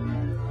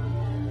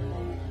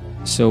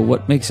 So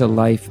what makes a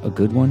life a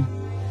good one?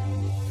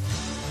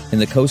 In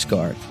the Coast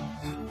Guard,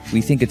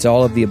 we think it's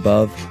all of the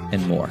above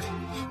and more.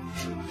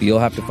 But you'll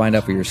have to find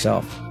out for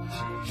yourself.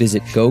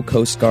 Visit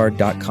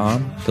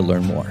gocoastguard.com to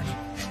learn more.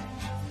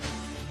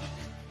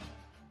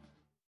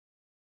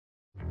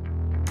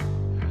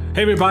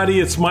 Hey everybody,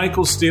 it's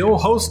Michael Steele,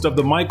 host of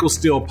the Michael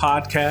Steele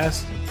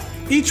Podcast.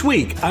 Each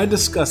week, I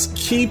discuss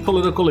key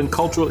political and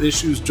cultural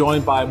issues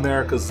joined by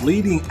America's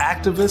leading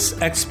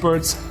activists,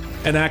 experts,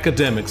 and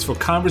academics for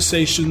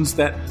conversations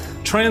that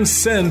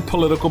transcend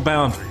political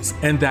boundaries.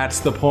 And that's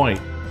the point.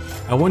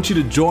 I want you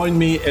to join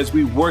me as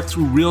we work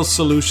through real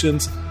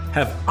solutions,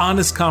 have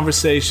honest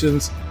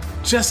conversations,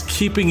 just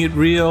keeping it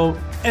real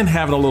and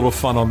having a little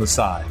fun on the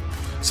side.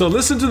 So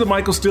listen to the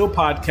Michael Steele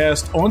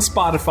Podcast on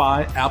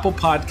Spotify, Apple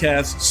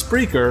Podcasts,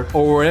 Spreaker,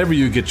 or wherever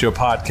you get your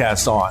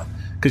podcasts on,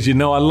 because you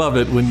know I love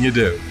it when you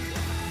do.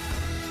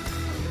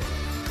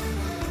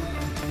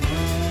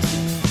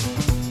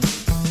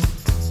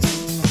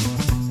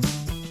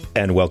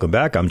 And welcome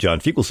back. I'm John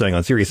Fugelsang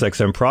on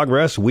SiriusXM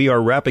Progress. We are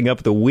wrapping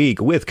up the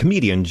week with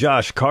comedian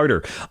Josh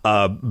Carter,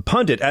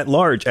 pundit at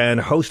large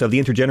and host of the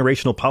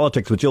Intergenerational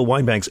Politics with Jill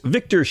Wine-Banks,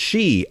 Victor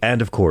Shi,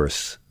 and of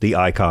course, the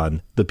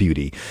icon, the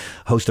beauty,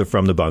 host of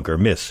From the Bunker,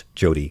 Miss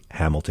Jody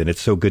Hamilton.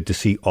 It's so good to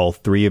see all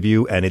three of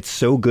you, and it's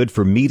so good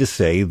for me to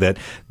say that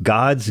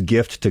God's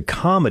gift to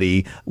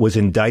comedy was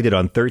indicted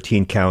on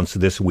 13 counts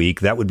this week.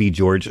 That would be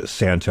George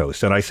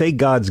Santos. And I say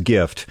God's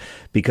gift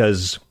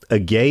because a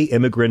gay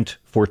immigrant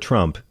for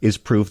Trump is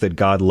proof that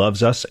God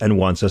loves us and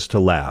wants us to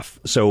laugh.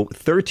 So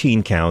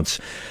 13 counts.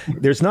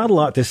 There's not a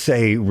lot to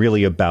say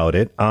really about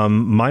it.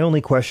 My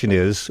only question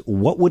is,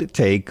 what would it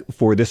take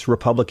for this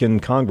Republican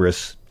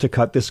Congress to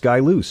cut this guy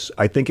loose?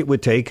 I think it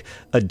would take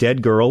a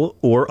dead girl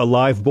or a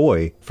live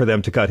boy for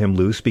them to cut him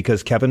loose,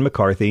 because Kevin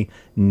McCarthy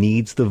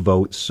needs the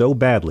vote so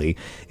badly.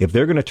 If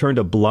they're going to turn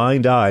a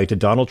blind eye to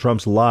Donald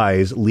Trump's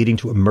lies leading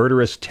to a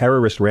murderous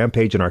terrorist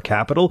rampage in our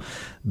Capitol,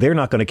 they're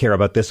not going to care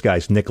about this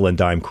guy's nickel and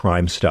dime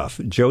crime stuff.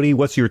 Jody,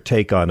 what's your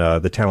take on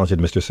the talented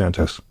Mr.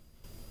 Santos?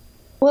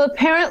 Well,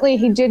 apparently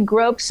he did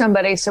grope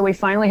somebody, so we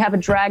finally have a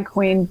drag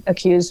queen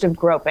accused of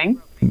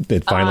groping.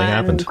 It finally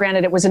happened.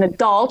 Granted, it was an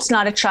adult,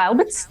 not a child,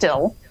 but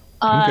still.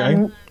 Okay.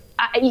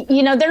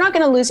 They're not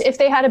going to lose. If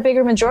they had a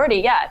bigger majority,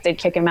 yeah, they'd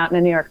kick him out in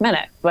a New York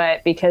minute.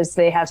 But because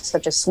they have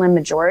such a slim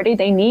majority,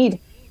 they need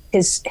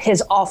his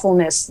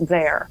awfulness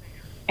there.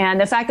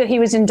 And the fact that he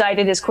was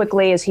indicted as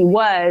quickly as he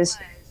was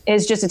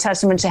is just a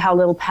testament to how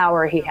little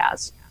power he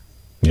has.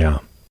 Yeah.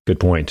 Good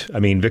point. I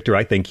mean, Victor,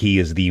 I think he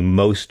is the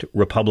most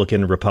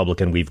Republican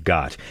we've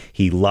got.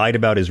 He lied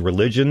about his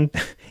religion.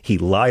 He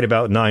lied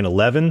about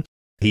 9/11.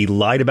 He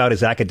lied about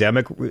his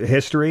academic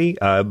history,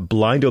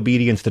 blind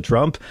obedience to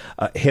Trump,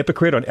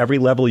 hypocrite on every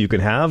level you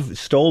can have,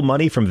 stole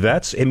money from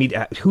vets. I mean,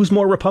 who's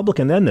more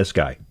Republican than this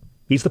guy?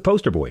 He's the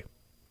poster boy.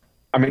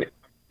 I mean,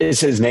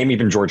 is his name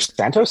even George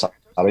Santos? I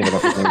don't even know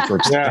if his name is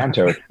George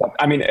Santos.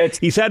 I mean,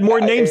 he's had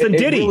more names than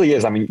Diddy. It really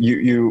is. I mean,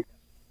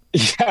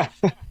 yeah.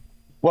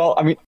 Well,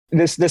 I mean,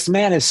 this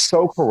man is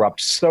so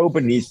corrupt, so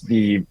beneath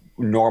the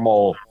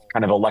normal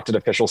kind of elected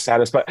official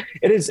status, but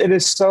it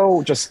is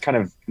so just kind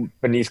of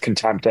beneath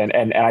contempt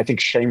and I think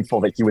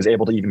shameful that he was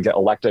able to even get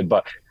elected.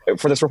 But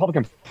for this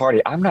Republican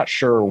Party, I'm not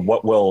sure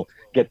what will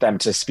get them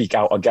to speak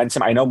out against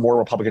him. I know more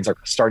Republicans are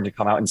starting to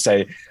come out and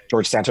say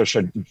George Santos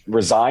should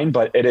resign,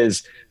 but it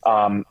is,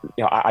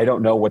 I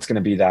don't know what's going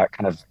to be that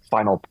kind of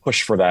final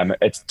push for them.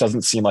 It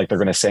doesn't seem like they're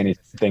going to say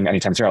anything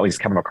anytime soon, or at least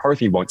Kevin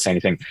McCarthy won't say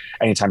anything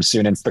anytime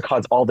soon. And it's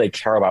because all they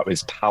care about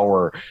is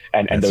power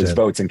and those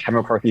votes. And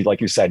Kevin McCarthy,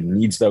 like you said,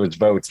 needs those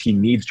votes. He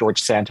needs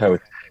George Santos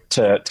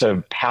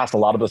to pass a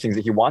lot of the things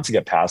that he wants to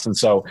get passed. And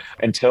so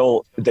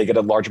until they get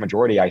a large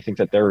majority, I think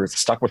that they're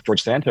stuck with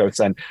George Santos.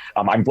 And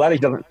I'm glad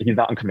he's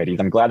not on committees.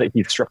 I'm glad that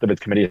he's stripped of his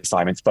committee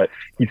assignments, but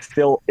he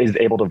still is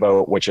able to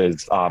vote, which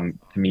is, to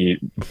me,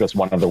 just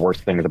one of the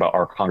worst things about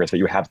our Congress, that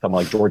you have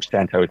someone like George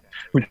Santos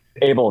who's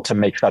able to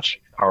make such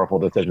powerful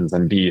decisions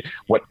and be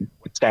what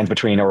stands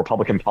between a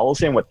Republican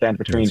policy and what stands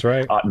between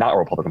not a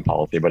Republican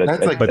policy. But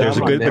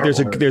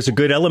there's a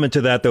good element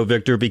to that, though,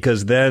 Victor,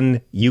 because then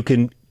you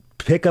can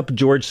pick up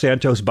George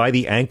Santos by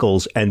the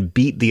ankles and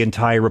beat the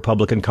entire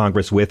Republican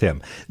Congress with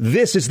him.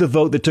 This is the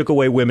vote that took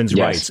away women's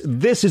rights.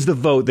 This is the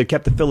vote that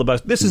kept the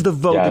filibuster. This is the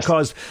vote that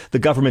caused the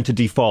government to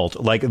default.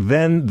 Like,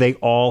 then they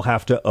all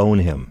have to own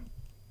him.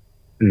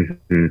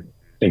 Mm-hmm.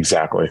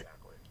 Exactly.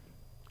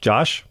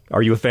 Josh,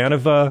 are you a fan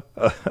of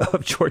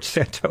George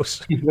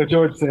Santos?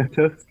 George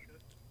Santos.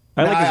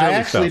 I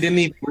actually didn't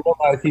even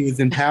realize he was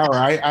in power.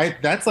 I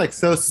that's like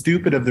so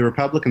stupid of the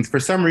Republicans. For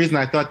some reason,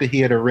 I thought that he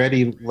had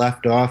already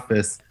left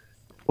office.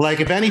 Like,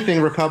 if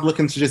anything,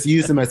 Republicans should just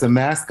use him as a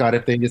mascot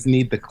if they just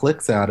need the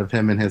clicks out of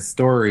him and his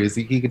stories.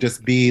 He could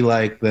just be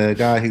like the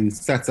guy who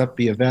sets up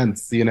the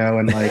events,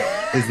 and like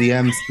is the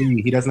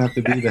MC. He doesn't have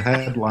to be the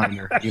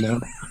headliner,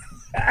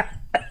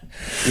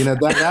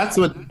 That's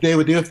what they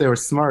would do if they were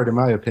smart, in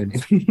my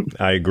opinion.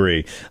 I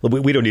agree.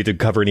 We don't need to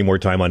cover any more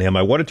time on him.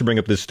 I wanted to bring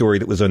up this story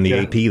that was on the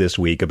AP this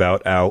week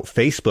about how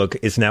Facebook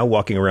is now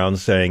walking around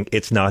saying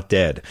it's not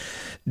dead.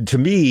 To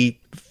me,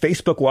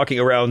 Facebook walking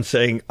around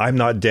saying I'm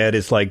not dead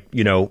is like,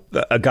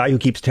 a guy who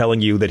keeps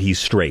telling you that he's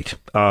straight.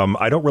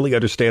 I don't really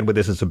understand what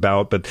this is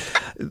about, but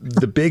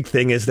the big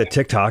thing is that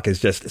TikTok is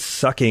just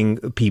sucking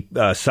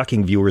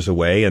viewers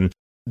away. And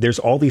there's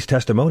all these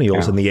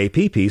testimonials in the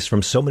AP piece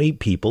from so many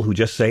people who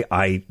just say,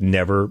 I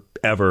never,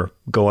 ever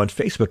go on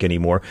Facebook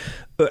anymore.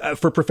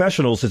 For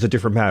professionals, it's a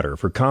different matter.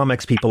 For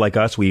comics, people like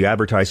us, we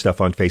advertise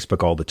stuff on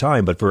Facebook all the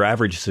time. But for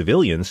average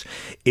civilians,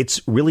 it's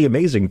really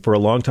amazing. For a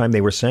long time, they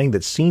were saying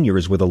that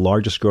seniors were the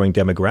largest growing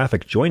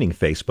demographic joining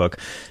Facebook.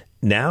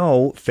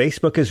 now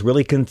Facebook is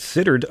really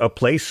considered a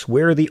place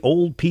where the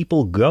old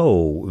people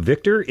go.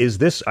 Victor, is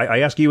this, I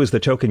ask you as the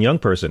token young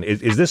person,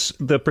 is this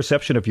the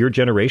perception of your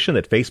generation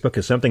that Facebook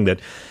is something that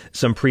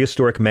some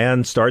prehistoric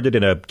man started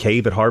in a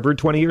cave at Harvard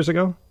 20 years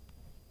ago?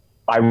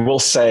 I will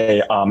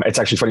say, it's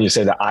actually funny you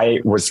say that. I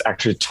was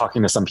actually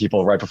talking to some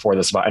people right before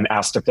this and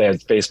asked if they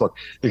had Facebook,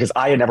 because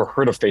I had never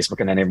heard of Facebook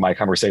in any of my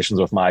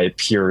conversations with my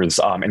peers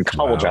in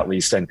college, at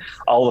least. And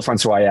all the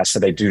friends who I asked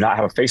said they do not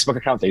have a Facebook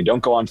account. They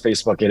don't go on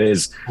Facebook. It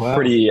is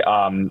pretty,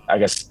 I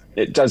guess,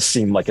 it does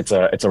seem like it's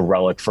a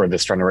relic for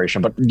this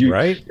generation. But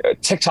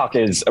TikTok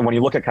is, when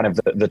you look at kind of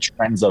the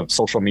trends of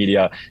social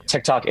media,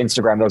 TikTok,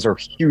 Instagram, those are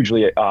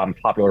hugely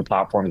popular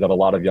platforms that a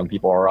lot of young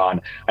people are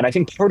on. And I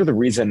think part of the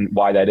reason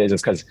why that is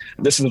because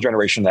this is a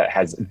generation that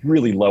has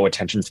really low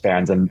attention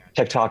spans, and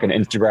TikTok and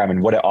Instagram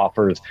and what it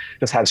offers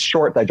just has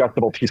short,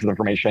 digestible pieces of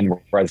information,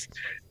 whereas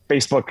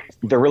Facebook,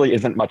 there really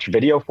isn't much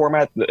video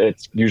format.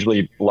 It's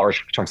usually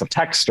large chunks of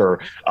text, or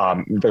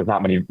there's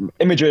not many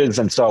images.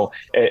 And so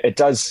it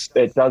does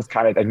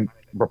kind of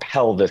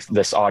repel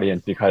this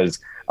audience, because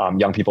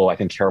young people, I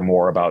think, care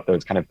more about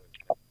those kind of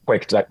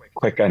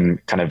quick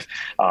and kind of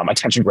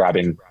attention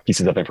grabbing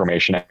pieces of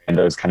information, and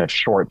those kind of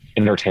short,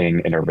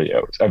 entertaining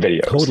videos.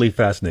 Totally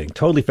fascinating.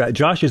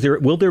 Josh,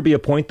 will there be a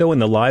point though in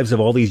the lives of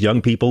all these young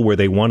people where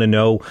they want to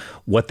know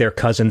what their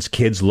cousins'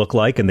 kids look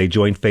like, and they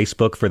join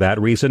Facebook for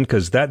that reason?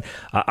 Because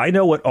I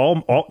know what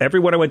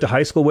everyone I went to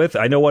high school with,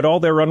 I know what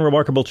all their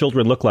unremarkable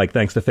children look like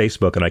thanks to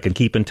Facebook, and I can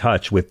keep in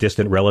touch with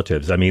distant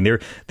relatives. I mean,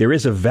 there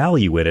is a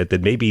value in it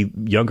that maybe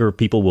younger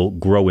people will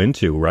grow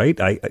into, right?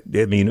 I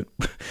mean,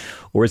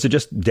 or is it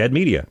just dead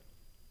media?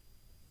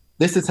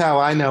 This is how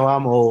I know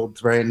I'm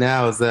old right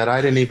now, is that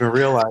I didn't even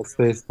realize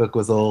Facebook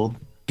was old.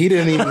 He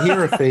didn't even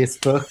hear of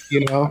Facebook,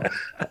 you know?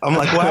 I'm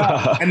like,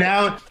 wow.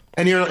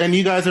 And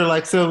you guys are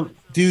like, so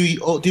do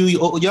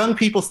young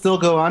people still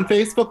go on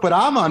Facebook? But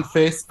I'm on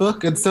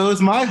Facebook, and so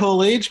is my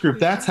whole age group.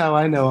 That's how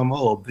I know I'm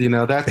old. You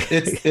know,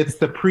 it's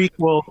the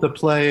prequel to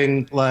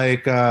playing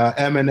like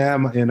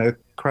Eminem in a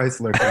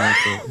Chrysler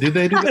commercial. Do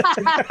they do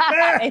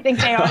that? I think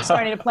they are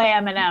starting to play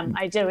Eminem.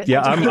 I do.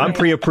 Yeah, I'm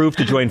pre-approved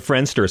to join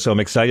Friendster, so I'm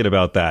excited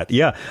about that.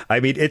 Yeah,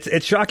 I mean,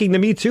 it's shocking to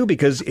me too,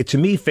 because to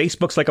me,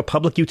 Facebook's like a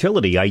public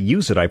utility. I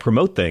use it. I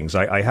promote things.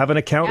 I have an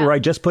account where I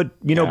just put,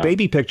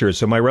 baby pictures,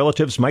 so my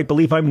relatives might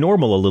believe I'm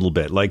normal a little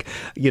bit. Like,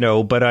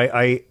 but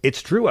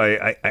it's true.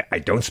 I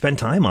don't spend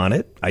time on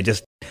it. I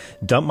just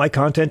dump my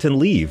content and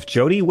leave.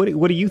 Jody,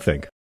 what do you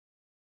think?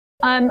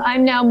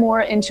 I'm now more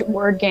into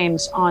word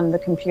games on the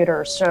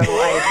computer. So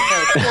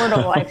I play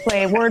Portal, I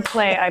play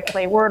Wordplay, I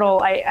play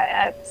Wordle,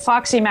 I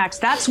Foxy Max.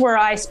 That's where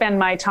I spend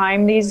my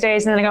time these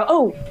days. And then I go,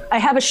 oh, I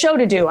have a show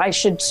to do. I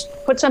should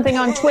put something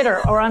on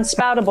Twitter or on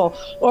Spoutable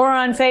or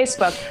on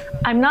Facebook.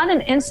 I'm not an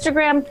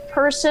Instagram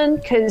person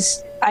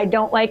because I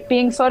don't like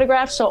being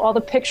photographed. So all the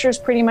pictures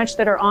pretty much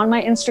that are on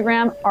my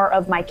Instagram are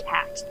of my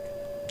cat.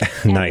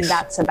 Nice. And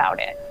that's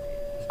about it.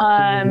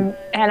 And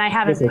I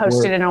haven't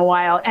posted in a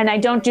while, and I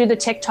don't do the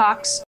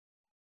TikToks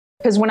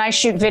because when I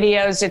shoot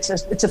videos, it's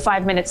a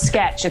 5-minute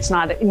sketch. It's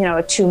not, a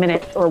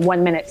 2-minute or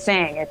 1-minute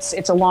thing.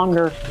 It's a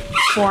longer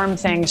form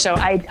thing. So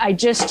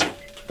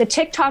the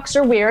TikToks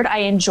are weird. I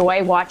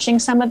enjoy watching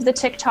some of the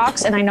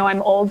TikToks, and I know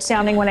I'm old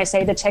sounding when I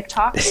say the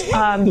TikToks.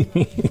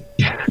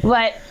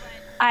 But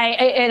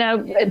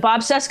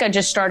Bob Cesca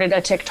just started a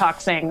TikTok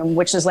thing,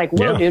 which is like,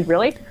 whoa, dude,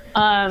 really?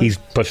 He's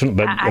pushing,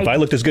 but if I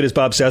looked as good as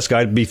Bob Cesca,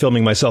 I'd be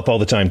filming myself all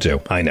the time too.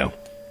 I know.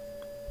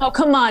 Oh,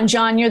 come on,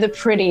 John, you're the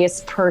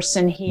prettiest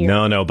person here.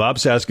 No, Bob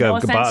Cesca. No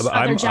offense,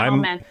 other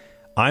gentlemen.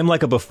 I'm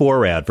like a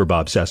before ad for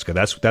Bob Cesca.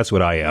 That's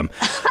what I am.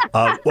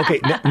 Okay,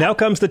 now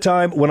comes the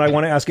time when I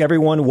want to ask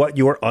everyone what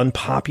your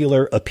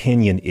unpopular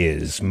opinion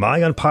is.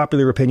 My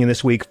unpopular opinion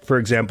this week, for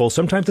example,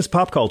 sometimes it's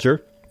pop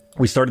culture.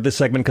 We started this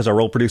segment because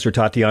our old producer,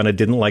 Tatiana,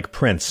 didn't like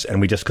Prince,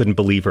 and we just couldn't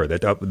believe her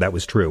that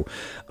was true.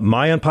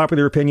 My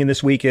unpopular opinion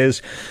this week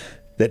is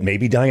that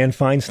maybe Dianne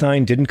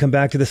Feinstein didn't come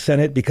back to the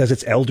Senate because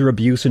it's elder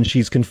abuse and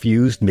she's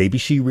confused. Maybe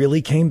she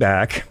really came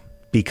back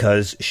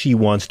because she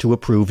wants to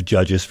approve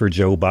judges for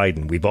Joe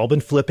Biden. We've all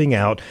been flipping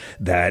out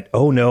that,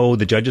 oh no,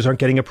 the judges aren't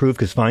getting approved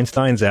because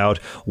Feinstein's out.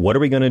 What are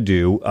we going to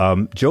do?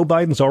 Joe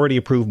Biden's already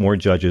approved more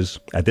judges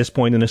at this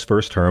point in his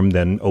first term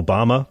than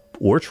Obama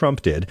or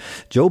Trump did.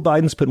 Joe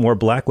Biden's put more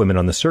black women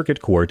on the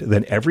circuit court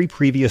than every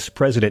previous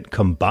president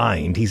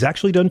combined. He's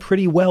actually done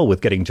pretty well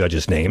with getting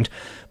judges named,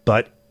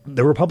 but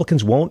the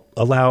Republicans won't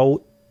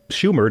allow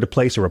Schumer to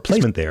place a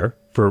replacement there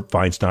for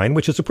Feinstein,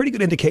 which is a pretty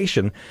good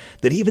indication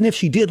that even if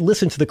she did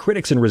listen to the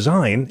critics and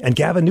resign and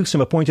Gavin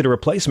Newsom appointed a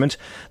replacement,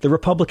 the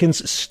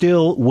Republicans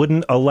still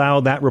wouldn't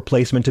allow that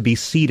replacement to be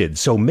seated.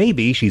 So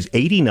maybe she's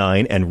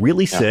 89 and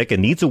really sick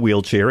and needs a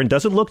wheelchair and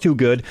doesn't look too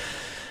good.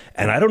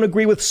 And I don't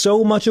agree with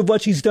so much of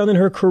what she's done in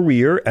her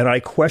career, and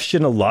I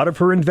question a lot of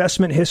her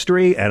investment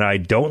history, and I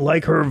don't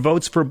like her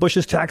votes for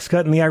Bush's tax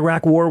cut in the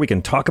Iraq war. We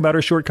can talk about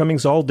her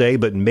shortcomings all day,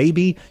 but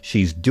maybe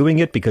she's doing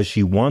it because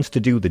she wants to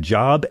do the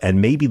job,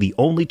 and maybe the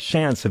only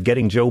chance of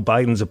getting Joe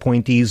Biden's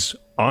appointees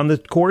on the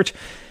court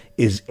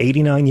is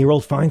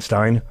 89-year-old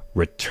Feinstein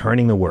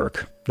returning to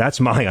work? That's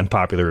my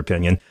unpopular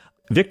opinion.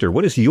 Victor,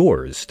 what is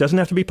yours? Doesn't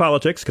have to be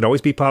politics. Can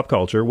always be pop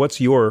culture. What's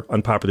your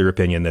unpopular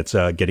opinion that's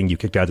getting you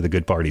kicked out of the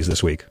good parties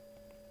this week?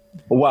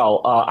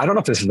 Well, I don't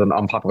know if this is an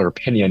unpopular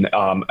opinion.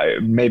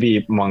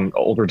 Maybe among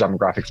older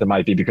demographics it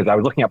might be, because I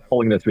was looking at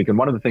polling this week, and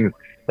one of the things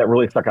that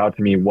really stuck out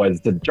to me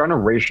was the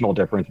generational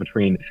difference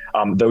between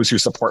those who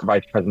support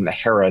Vice President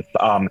Harris.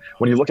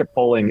 When you look at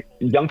polling,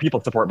 young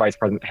people support Vice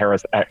President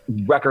Harris at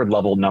record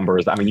level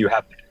numbers. I mean, you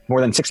have more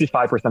than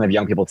 65% of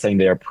young people saying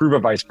they approve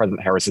of Vice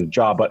President Harris's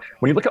job. But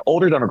when you look at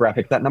older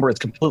demographics, that number is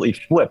completely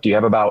flipped. You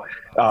have about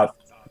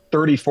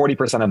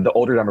 30-40% of the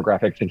older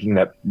demographic thinking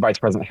that Vice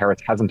President Harris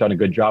hasn't done a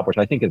good job, which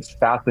I think is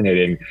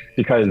fascinating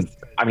because,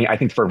 I mean, I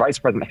think for Vice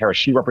President Harris,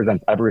 she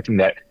represents everything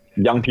that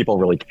young people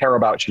really care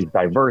about. She's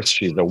diverse.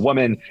 She's a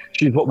woman.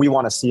 She's what we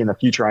want to see in the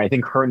future. And I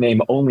think her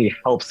name only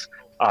helps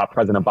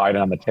President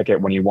Biden on the ticket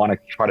when you want to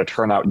try to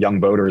turn out young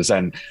voters.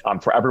 And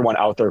for everyone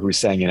out there who's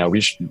saying,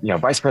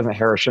 Vice President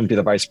Harris shouldn't be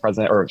the vice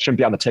president or shouldn't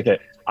be on the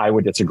ticket, I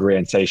would disagree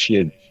and say she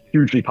is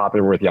hugely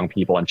popular with young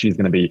people. And she's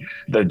going to be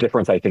the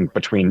difference, I think,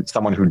 between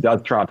someone who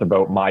does turn out to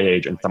vote my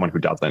age and someone who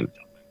doesn't.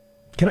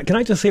 Can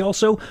I just say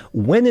also,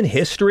 when in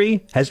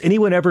history has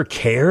anyone ever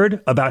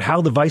cared about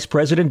how the vice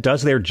president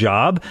does their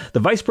job? The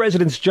vice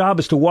president's job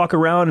is to walk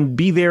around and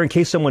be there in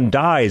case someone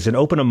dies and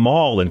open a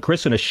mall and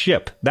christen a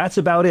ship. That's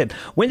about it.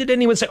 When did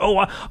anyone say,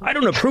 I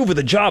don't approve of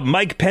the job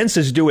Mike Pence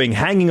is doing,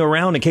 hanging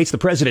around in case the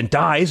president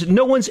dies?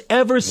 No one's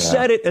ever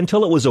said it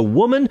until it was a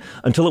woman,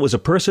 until it was a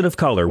person of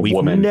color.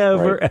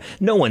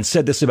 No one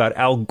said this about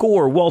Al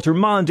Gore, Walter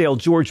Mondale,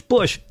 George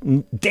Bush,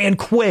 Dan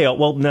Quayle.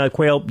 Well, no,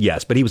 Quayle,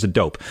 yes, but he was a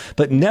dope.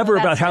 But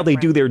never about how they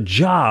do their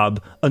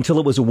job until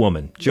it was a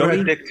woman.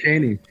 Jody? Dick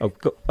Cheney.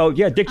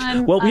 Yeah, Dick.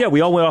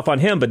 We all went off on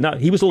him, but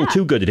he was a little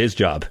too good at his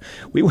job.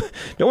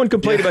 No one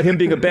complained about him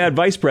being a bad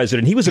vice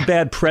president. He was a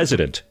bad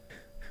president.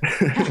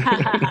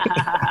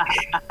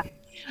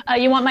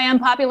 You want my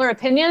unpopular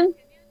opinion?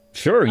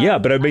 Sure, yeah,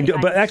 but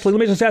but actually, let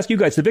me just ask you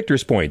guys to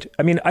Victor's point.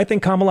 I mean, I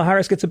think Kamala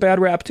Harris gets a bad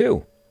rap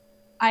too.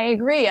 I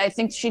agree. I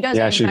think she does.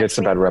 Yeah, she gets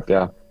a bad rap.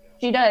 Yeah,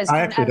 she does. I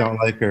actually don't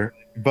like her,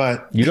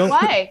 but you don't.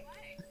 Why?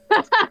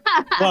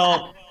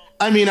 Well,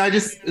 I mean, I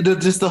just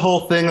the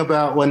whole thing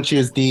about when she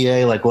was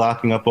DA, like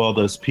locking up all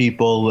those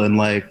people and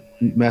like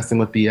messing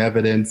with the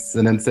evidence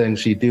and then saying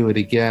she'd do it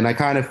again. I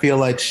kind of feel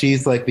like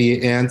she's like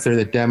the answer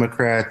that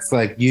Democrats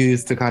like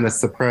use to kind of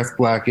suppress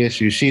black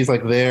issues. She's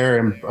like there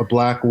and a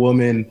black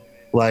woman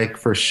like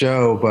for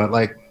show, but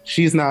like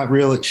she's not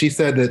really. She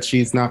said that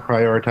she's not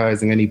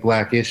prioritizing any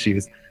black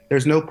issues.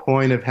 There's no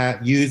point of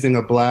using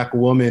a black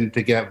woman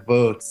to get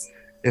votes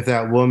if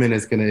that woman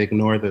is going to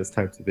ignore those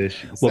types of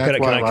issues. Well,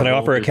 can I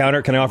offer a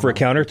counter? Can I offer a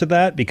counter to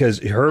that? Because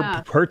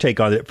her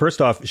take on it,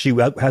 first off, she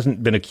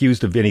hasn't been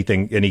accused of any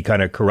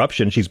kind of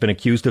corruption. She's been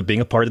accused of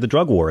being a part of the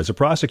drug war as a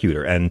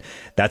prosecutor. And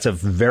that's a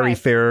very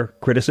fair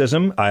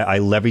criticism. I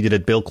levied it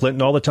at Bill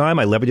Clinton all the time.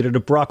 I levied it at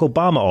Barack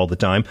Obama all the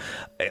time.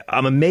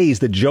 I'm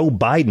amazed that Joe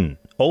Biden,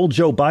 old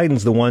Joe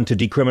Biden's the one to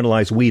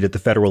decriminalize weed at the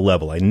federal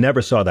level. I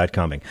never saw that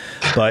coming.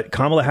 But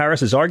Kamala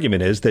Harris's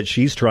argument is that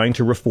she's trying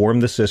to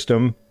reform the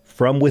system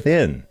from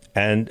within.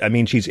 And I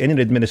mean, she's in an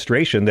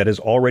administration that has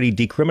already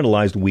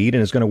decriminalized weed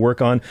and is going to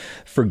work on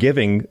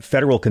forgiving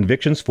federal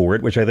convictions for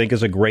it, which I think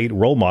is a great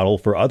role model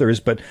for others.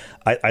 But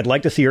I'd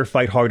like to see her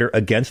fight harder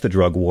against the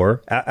drug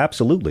war.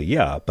 Absolutely.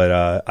 Yeah. But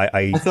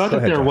I thought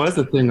that there was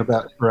a thing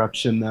about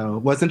corruption, though.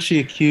 Wasn't she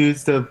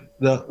accused of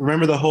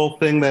remember the whole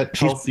thing that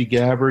Tulsi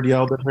Gabbard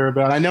yelled at her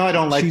about? I know I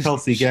don't like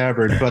Tulsi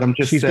Gabbard, but I'm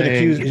just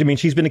saying.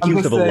 She's been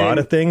accused of a lot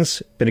of things.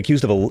 She's been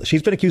accused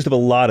of a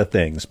lot of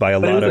things by a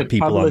lot of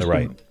people on the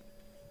right.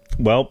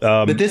 Well,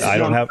 but this I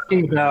don't have.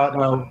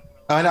 About,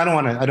 I don't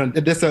want to. I don't.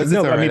 This.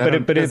 No, I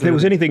mean, but if it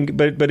was anything,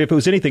 but if it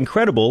was anything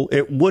credible,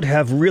 it would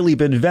have really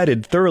been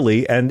vetted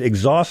thoroughly and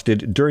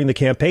exhausted during the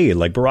campaign,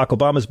 like Barack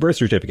Obama's birth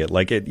certificate.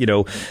 Like it,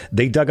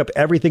 they dug up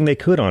everything they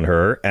could on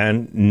her,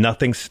 and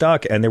nothing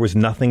stuck, and there was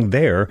nothing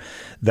there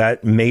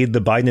that made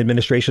the Biden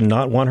administration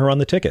not want her on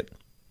the ticket.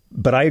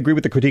 But I agree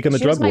with the critique on the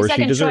drug war.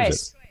 She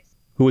deserves it.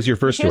 Who was your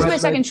first choice? She was my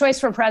second choice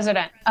for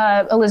president,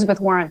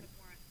 Elizabeth Warren.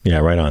 Yeah,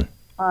 right on.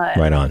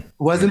 Right on.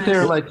 Wasn't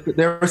there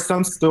there was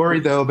some story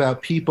though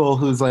about people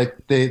whose like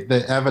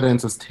the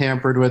evidence was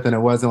tampered with and it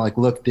wasn't like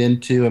looked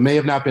into? It may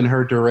have not been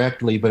her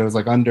directly, but it was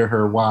like under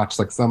her watch.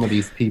 Like some of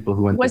these people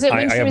who went. Was it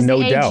when she was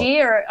the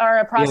AG or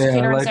a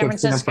prosecutor in San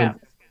Francisco?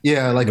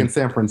 In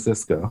San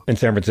Francisco. In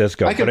San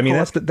Francisco, but I mean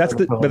that's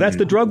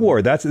the drug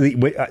war. That's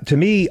to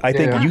me. I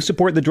think you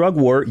support the drug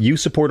war. You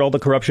support all the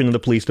corruption in the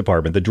police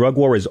department. The drug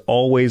war has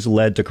always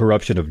led to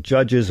corruption of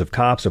judges, of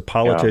cops, of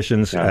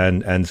politicians,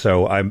 and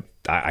so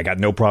I got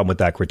no problem with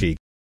that critique.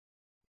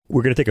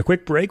 We're going to take a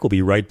quick break. We'll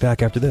be right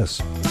back after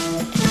this.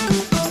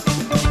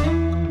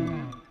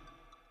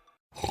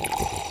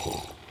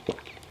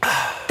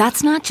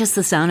 That's not just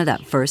the sound of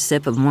that first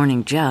sip of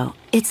Morning Joe.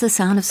 It's the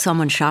sound of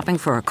someone shopping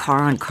for a car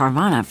on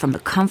Carvana from the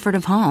comfort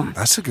of home.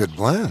 That's a good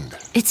blend.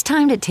 It's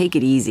time to take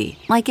it easy,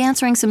 like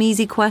answering some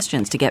easy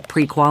questions to get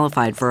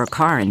pre-qualified for a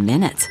car in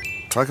minutes.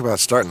 Talk about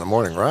starting the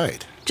morning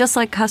right. Just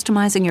like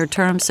customizing your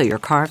terms so your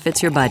car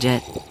fits your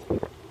budget.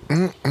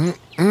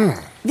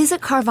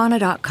 Visit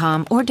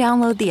Carvana.com or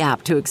download the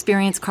app to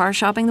experience car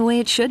shopping the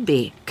way it should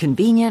be.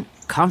 Convenient,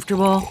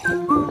 comfortable.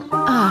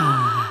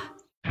 Ah.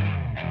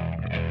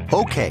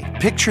 Okay,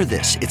 picture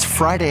this. It's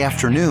Friday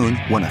afternoon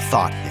when a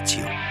thought hits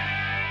you.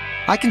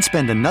 I can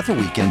spend another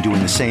weekend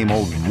doing the same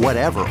old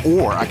whatever,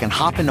 or I can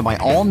hop into my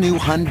all-new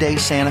Hyundai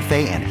Santa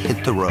Fe and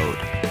hit the road.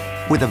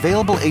 With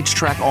available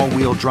H-Track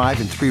all-wheel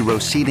drive and 3-row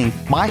seating,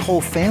 my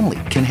whole family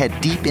can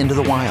head deep into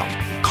the wild.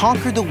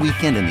 Conquer the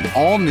weekend in the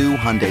all-new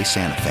Hyundai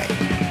Santa Fe.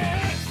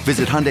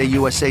 Visit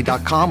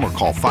HyundaiUSA.com or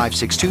call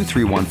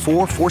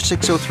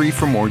 562-314-4603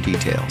 for more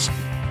details.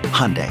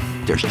 Hyundai,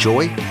 there's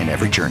joy in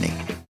every journey.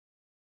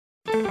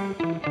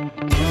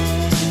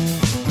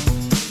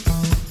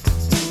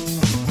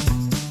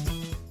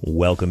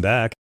 Welcome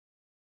back.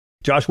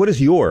 Josh, what is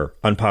your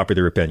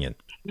unpopular opinion?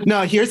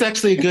 No, here's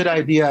actually a good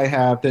idea I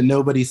have that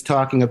nobody's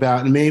talking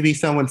about. And maybe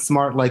someone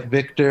smart like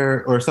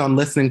Victor or someone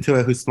listening to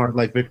it who's smart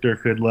like Victor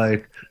could,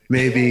 like,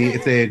 maybe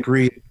if they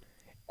agree,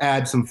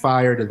 add some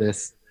fire to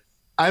this.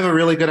 I have a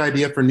really good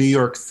idea for New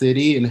York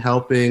City in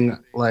helping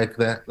like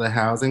the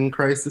housing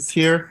crisis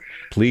here.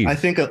 Please. I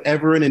think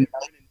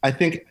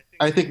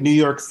New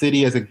York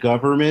City as a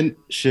government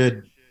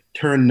should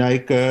turn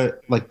NICA,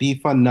 like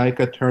defund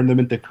NICA, turn them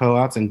into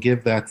co-ops and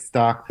give that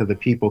stock to the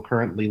people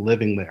currently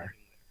living there.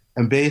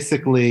 And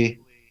basically,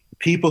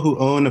 people who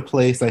own a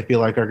place, I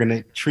feel like, are going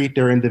to treat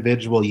their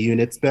individual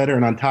units better.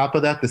 And on top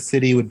of that, the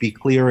city would be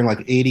clearing like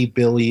 $80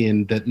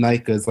 billion that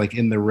NICA is like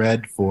in the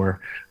red for.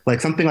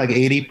 Like something like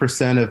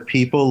 80% of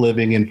people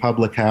living in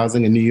public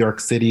housing in New York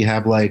City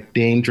have like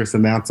dangerous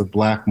amounts of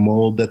black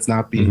mold that's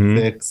not being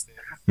fixed.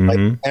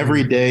 Like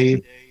every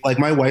day, like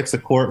my wife's a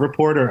court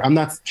reporter.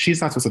 She's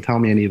not supposed to tell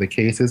me any of the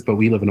cases, but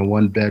we live in a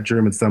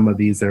 1-bedroom and some of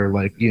these are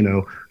like, you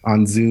know,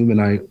 on Zoom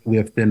and we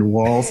have thin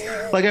walls.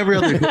 Like every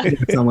other day,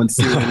 someone's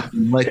suing.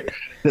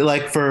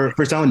 Like for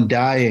someone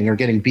dying or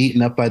getting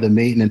beaten up by the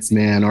maintenance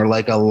man, or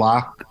like a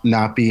lock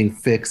not being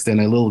fixed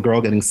and a little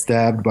girl getting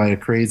stabbed by a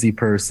crazy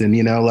person,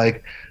 you know,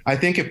 like I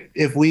think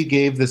if we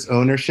gave this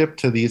ownership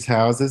to these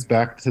houses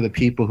back to the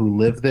people who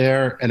live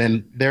there, and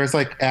then there's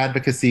like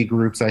advocacy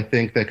groups, I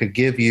think, that could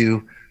give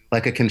you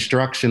like a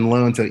construction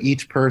loan so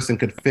each person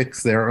could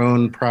fix their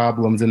own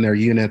problems in their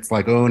units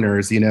like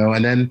owners, you know,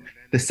 and then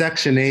the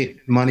Section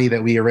 8 money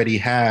that we already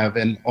have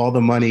and all the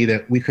money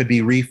that we could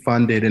be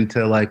refunded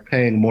into like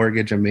paying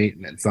mortgage and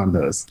maintenance on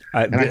those.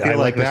 And I feel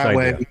like that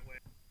way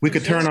we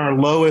could turn our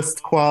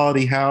lowest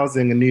quality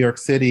housing in New York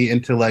City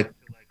into like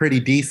pretty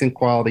decent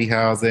quality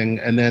housing.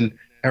 And then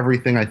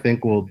everything I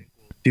think will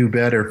do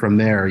better from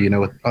there, you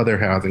know, with other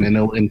housing, and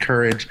it'll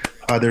encourage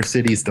other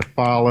cities to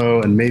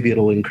follow. And maybe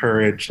it'll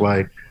encourage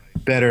like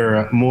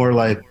better, more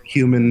like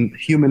human,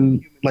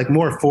 like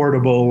more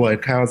affordable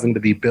like housing to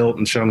be built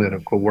and showing that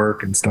it could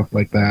work and stuff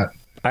like that.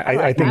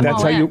 I think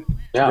that's how you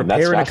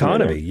repair an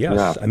economy. Yes.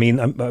 Yeah. I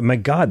mean, my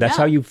God, that's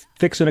how you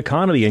fix an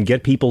economy and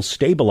get people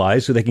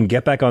stabilized so they can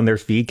get back on their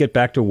feet, get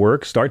back to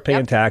work, start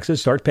paying taxes,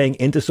 start paying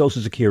into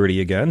Social Security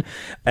again.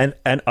 And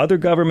other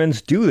governments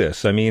do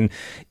this. I mean,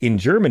 in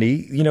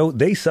Germany, you know,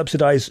 they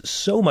subsidize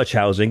so much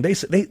housing.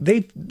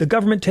 The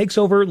government takes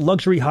over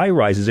luxury high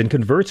rises and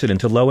converts it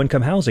into low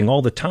income housing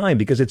all the time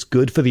because it's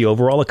good for the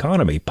overall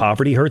economy.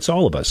 Poverty hurts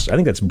all of us. I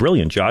think that's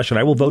brilliant, Josh, and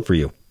I will vote for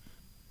you.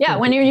 Yeah,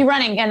 when are you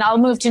running? And I'll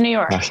move to New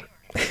York. I'm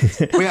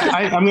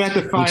gonna have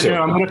to find.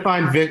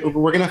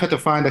 We're gonna have to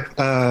find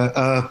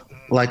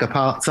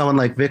someone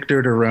like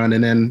Victor to run,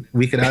 and then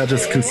I'll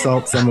just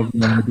consult some of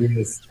my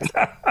ideas.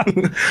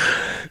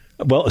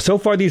 Well, so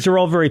far these are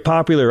all very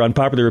popular,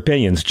 unpopular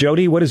opinions.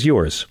 Jody, what is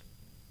yours?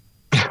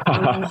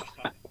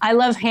 I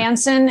love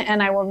Hanson,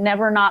 and I will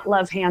never not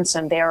love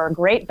Hanson. They are a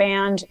great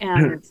band,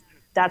 and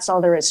that's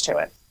all there is to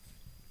it.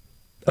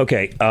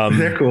 Okay,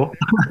 they're cool.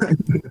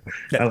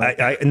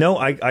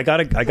 I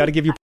gotta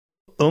give you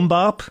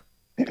MMMBop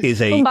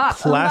is a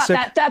classic.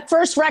 That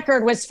first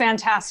record was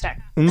fantastic.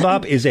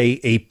 MMMBop is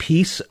a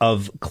piece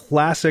of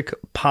classic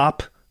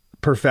pop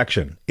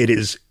perfection. It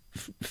is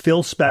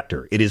Phil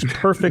Spector. It is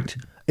perfect.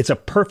 It's a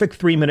perfect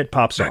 3-minute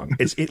pop song.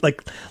 It's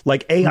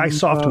like AI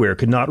software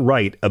could not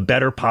write a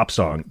better pop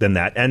song than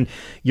that. And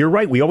you're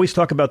right. We always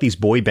talk about these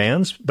boy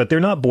bands, but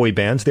they're not boy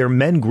bands. They're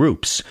men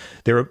groups.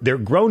 They're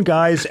grown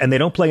guys, and they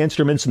don't play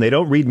instruments, and they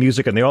don't read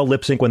music, and they all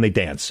lip sync when they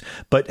dance.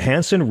 But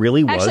Hanson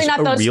really was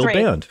a real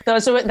band.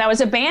 That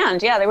was a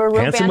band. Yeah, they were a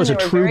real Hanson band. Was a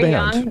true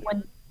band.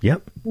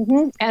 Yep.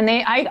 Mm-hmm. And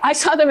I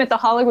saw them at the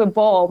Hollywood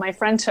Bowl. My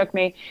friend took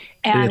me,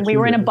 and we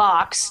were in a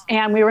box,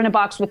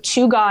 with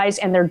 2 guys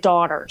and their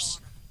daughters.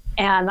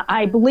 And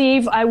I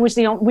believe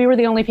we were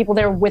the only people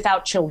there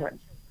without children.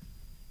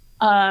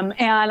 And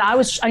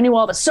I knew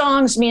all the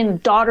songs. Me and the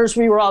daughters,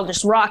 we were all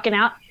just rocking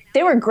out.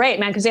 They were great,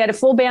 man, because they had a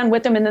full band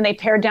with them, and then they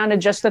pared down to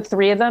just the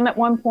 3 of them at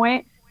one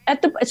point.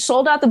 It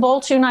sold out the Bowl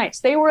 2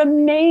 nights. They were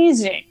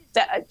amazing.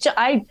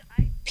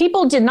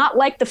 People did not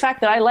like the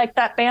fact that I liked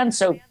that band,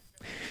 so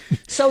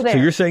So there.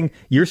 So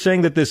you're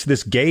saying that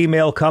this gay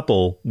male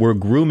couple were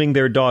grooming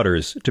their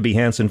daughters to be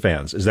Hanson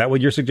fans. Is that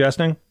what you're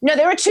suggesting? No,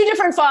 they were two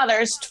different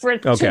fathers for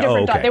two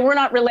different daughters. They were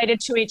not related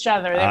to each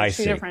other. They were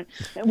two different.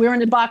 We were in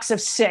the box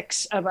of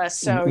 6 of us.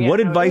 So what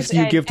advice do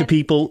you give to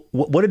people?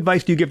 What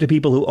advice do you give to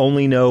people who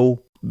only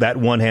know that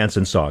one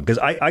Hanson song? Because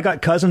I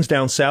got cousins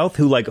down south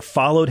who like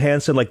followed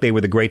Hanson like they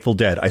were the Grateful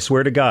Dead. I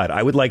swear to God,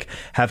 I would like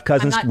have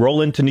cousins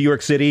roll into New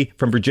York City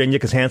from Virginia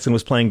because Hanson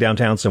was playing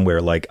downtown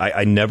somewhere. Like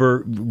I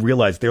never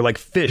realized they're like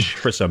fish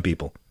for some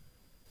people.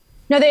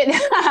 No, they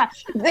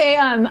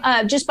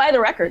just buy the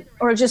record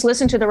or just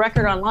listen to the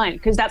record online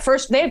because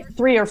they have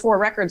 3 or 4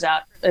 records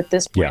out at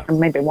this point, or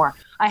maybe more.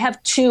 I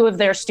have 2 of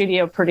their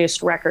studio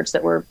produced records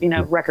that were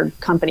record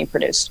company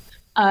produced,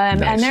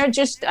 nice. And they're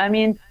just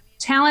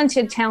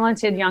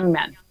talented young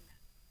men.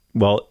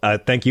 Well,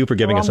 thank you for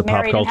giving us a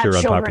pop culture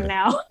unpopular.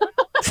 Now.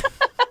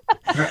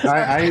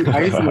 I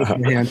used to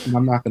listen to Hanson.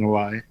 I'm not going to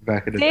lie.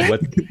 Back in the day.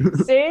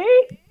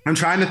 See? I'm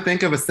trying to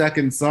think of a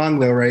second song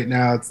though. Right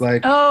now, it's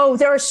like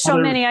there are so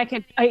many.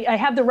 I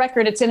have the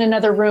record. It's in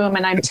another room,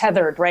 and I'm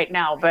tethered right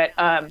now. But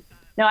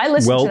no, I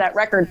listen to that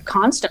record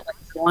constantly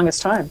for the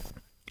longest time.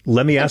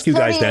 Let me ask you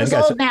guys, Dan. Years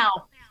old now.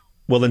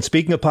 Well, then,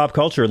 speaking of pop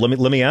culture, let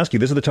me ask you.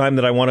 This is the time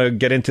that I want to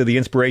get into the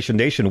Inspiration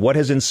Nation. What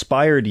has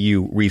inspired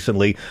you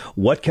recently?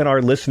 What can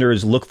our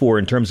listeners look for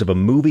in terms of a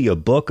movie, a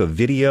book, a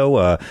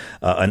video,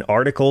 an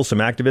article, some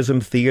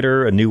activism,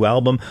 theater, a new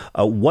album?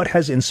 What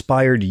has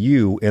inspired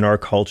you in our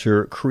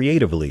culture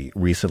creatively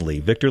recently?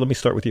 Victor, let me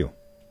start with you.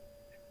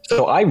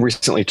 So I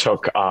recently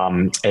took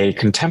a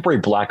contemporary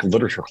Black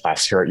literature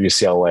class here at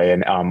UCLA,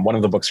 and one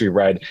of the books we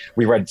read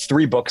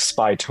 3 books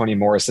by Toni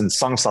Morrison: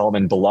 Song of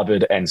Solomon,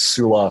 Beloved, and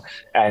Sula.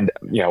 And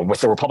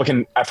with the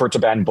Republican effort to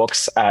ban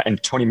books,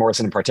 and Toni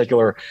Morrison in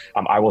particular,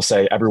 I will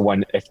say,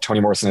 everyone, if Toni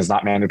Morrison is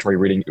not mandatory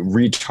reading,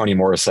 read Toni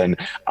Morrison.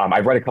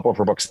 I've read a couple of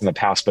her books in the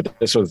past, but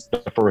this was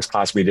the first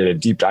class we did a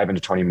deep dive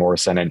into Toni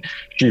Morrison, and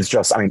she's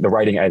just, the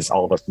writing, as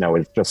all of us know,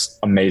 is just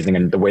amazing,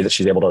 and the way that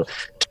she's able to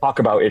talk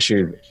about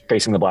issues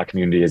facing the Black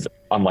community is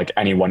unlike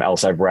anyone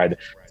else I've read.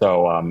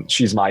 So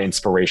she's my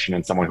inspiration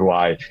and someone who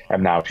I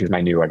am now. She's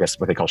my new, I guess,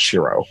 what they call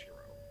Shiro.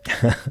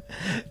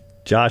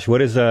 Josh,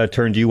 what has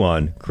turned you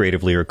on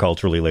creatively or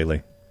culturally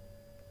lately?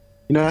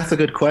 That's a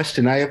good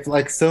question. I have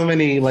like so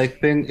many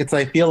things.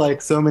 I feel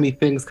like so many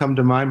things come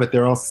to mind, but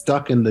they're all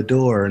stuck in the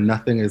door and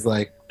nothing is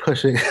like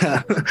pushing.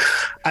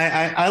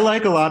 I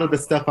like a lot of the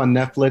stuff on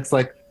Netflix.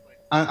 Like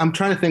I'm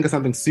trying to think of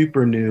something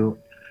super new.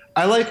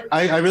 I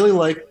really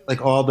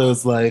like all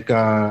those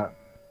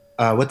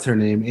what's her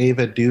name?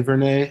 Ava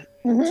DuVernay.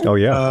 Mm-hmm. Oh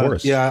yeah, of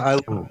course. Yeah,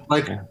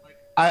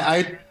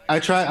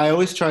 I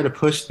always try to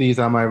push these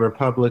on my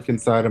Republican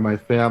side of my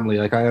family.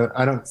 Like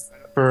I don't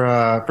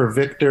for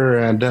Victor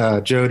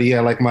and Jody.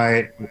 I'm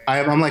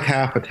like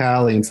half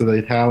Italian, so the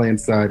Italian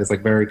side is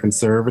like very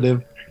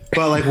conservative.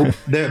 But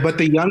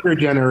the younger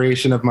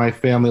generation of my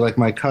family, like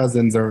my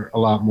cousins, are a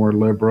lot more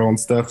liberal and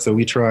stuff. So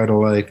we try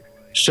to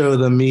show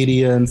them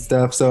media and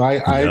stuff. So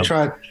I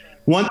try.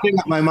 One thing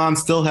that my mom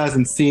still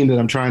hasn't seen that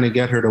I'm trying to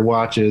get her to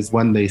watch is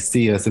When They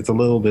See Us. It's a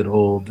little bit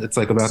old. It's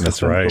like about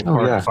That's right.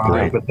 Oh, yeah,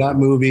 great. But that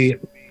movie,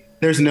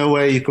 there's no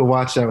way you could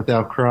watch that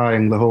without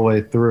crying the whole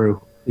way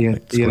through.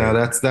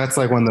 That's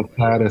like one of the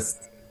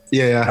saddest.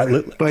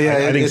 Yeah.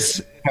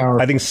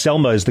 I think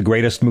Selma is the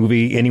greatest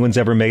movie anyone's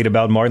ever made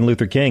about Martin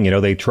Luther King.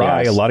 They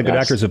try. A lot of good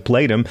actors have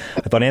played him.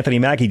 I thought Anthony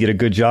Mackie did a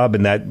good job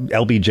in that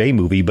LBJ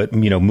movie, but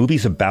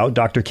movies about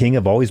Dr. King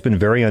have always been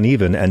very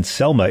uneven, and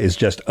Selma is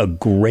just a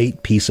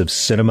great piece of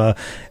cinema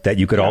that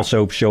you could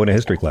also show in a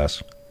history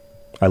class.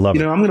 I love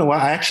it.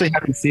 I actually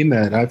haven't seen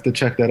that. I have to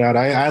check that out.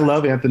 I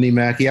love Anthony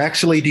Mackie.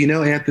 Actually, do you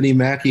know Anthony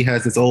Mackie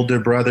has his older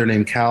brother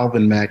named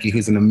Calvin Mackie,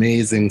 who's an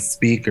amazing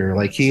speaker.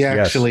 Like he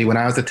actually, when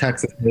I was at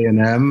Texas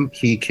A&M,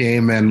 he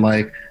came and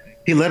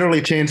he literally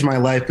changed my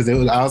life because I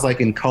was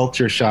in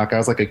culture shock. I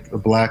was like a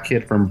Black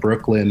kid from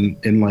Brooklyn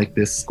in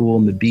this school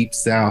in the deep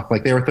South.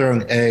 Like they were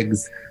throwing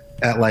eggs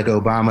at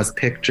Obama's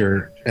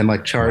picture and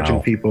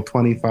charging people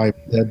 25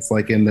 cents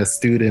in the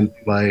student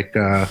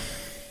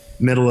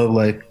middle of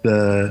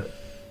the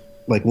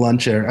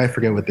lunch area. I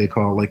forget what they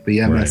call the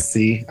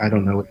MSC. Right. I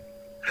don't know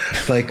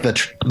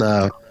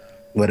the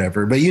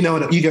whatever, but you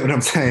get what I'm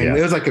saying. Yeah.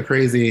 It was a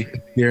crazy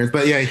experience.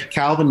 But yeah,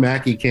 Calvin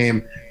Mackie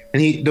came,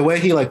 and the way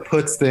he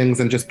puts things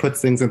and just puts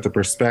things into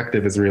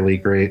perspective is really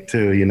great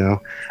too.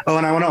 Oh,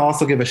 and I want to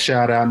also give a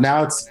shout out.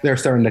 Now they're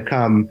starting to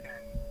come.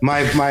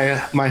 My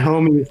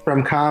homies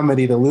from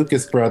comedy, the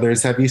Lucas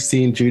brothers. Have you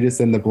seen Judas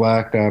and the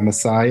Black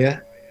Messiah?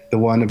 The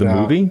one about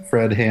the movie?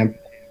 Fred Hampton.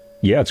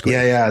 Yeah, it's great.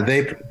 Yeah.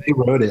 They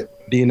wrote it.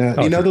 Do you know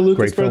the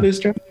Lucas brothers,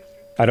 John?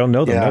 I don't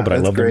know them, but I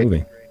love the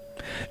movie.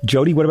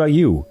 Jody, what about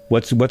you?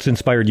 What's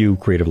inspired you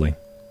creatively?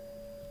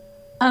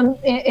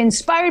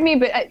 Inspired me,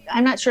 but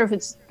I'm not sure if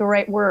it's the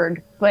right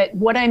word. But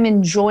what I'm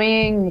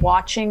enjoying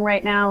watching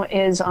right now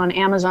is on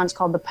Amazon. It's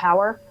called The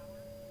Power,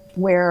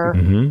 where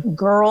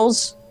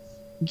girls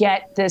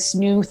get this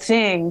new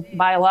thing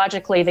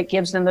biologically that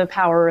gives them the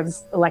power of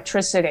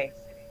electricity.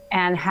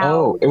 and how.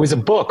 Oh, it was a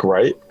book,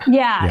 right?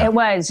 Yeah, it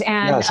was.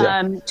 And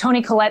Yes,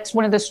 Toni Collette's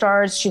one of the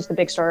stars. She's the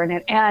big star in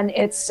it. And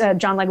it's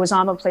John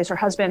Leguizamo plays her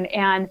husband.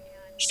 And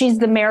she's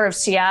the mayor of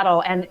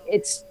Seattle. And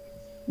it's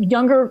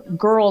younger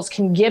girls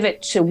can give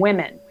it to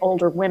women,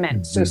 older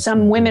women. So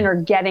some women are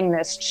getting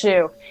this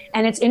too.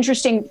 And it's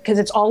interesting because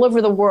it's all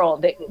over the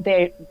world.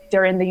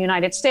 They're in the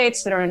United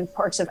States, they're in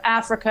parts of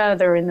Africa,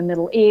 they're in the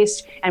Middle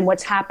East, and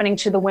what's happening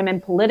to the women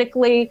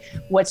politically,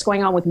 what's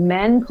going on with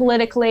men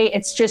politically.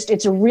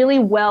 It's a really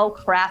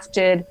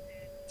well-crafted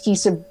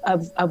piece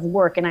of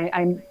work, and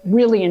I'm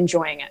really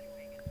enjoying it.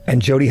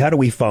 And Jody, how do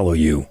we follow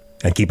you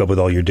and keep up with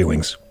all your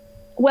doings?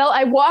 Well,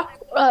 I walk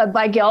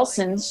by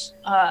Gelson's.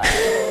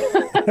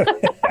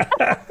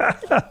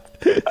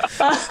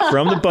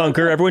 From the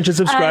Bunker. Everyone should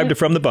subscribe to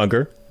From the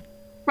Bunker.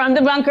 From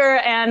the Bunker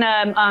and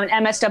on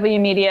MSW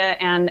Media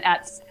and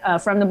at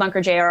From the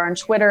Bunker JR on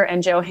Twitter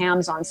and Joe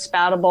Hams on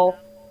Spoutable.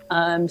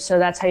 So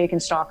that's how you can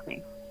stalk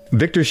me.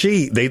 Victor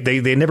Shi,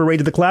 they never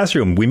raided the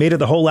classroom. We made it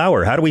the whole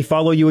hour. How do we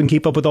follow you and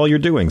keep up with all your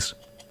doings?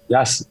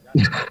 Yes.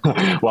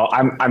 Well,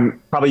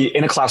 I'm probably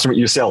in a classroom at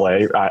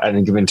UCLA at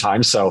any given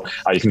time, so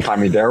you can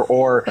find me there,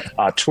 or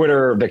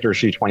Twitter, Victor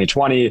Shi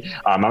 2020.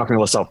 I'm not going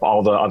to list off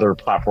all the other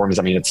platforms.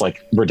 I mean, it's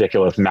like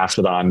ridiculous.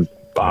 Mastodon,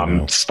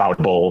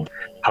 Spoutable,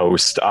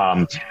 Host.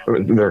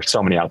 There are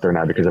so many out there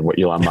now because of what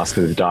Elon Musk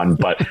has done.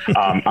 But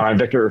I'm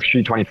Victor Shi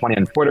 2020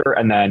 on Twitter,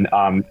 and then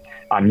on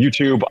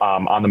YouTube,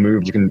 On the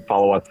Move, you can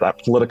follow us at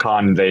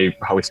Politicon. They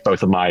host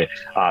both of my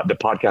the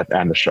podcast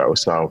and the show,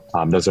 so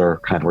those are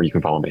kind of where you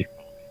can follow me.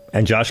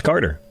 And Josh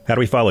Carter, how do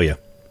we follow you?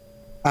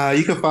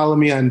 You can follow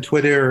me on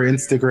Twitter or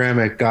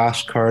Instagram at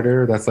Gosh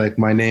Carter. That's like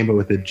my name, but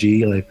with a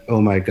G, like,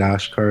 oh my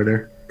gosh,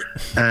 Carter.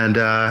 And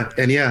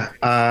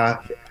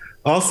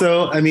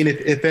also, I mean,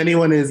 if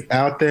anyone is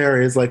out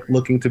there is like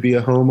looking to be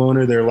a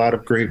homeowner, there are a lot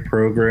of great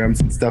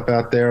programs and stuff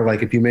out there.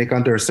 Like if you make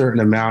under a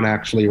certain amount,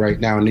 actually right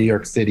now in New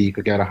York City, you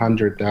could get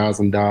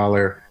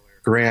 $100,000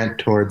 grant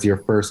towards your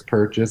first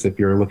purchase if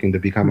you're looking to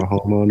become a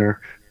homeowner.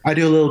 I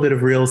do a little bit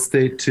of real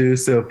estate too,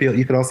 so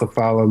you could also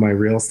follow my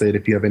real estate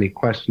if you have any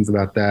questions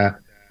about that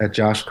at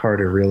Josh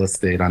Carter Real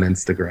Estate on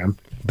Instagram.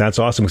 That's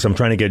awesome, because I'm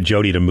trying to get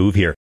Jody to move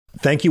here.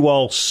 Thank you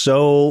all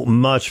so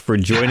much for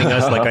joining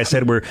us. Like I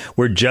said,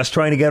 we're just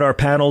trying to get our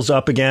panels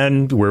up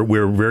again.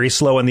 We're very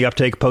slow in the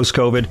uptake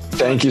post-COVID.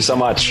 Thank you so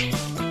much.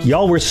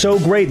 Y'all were so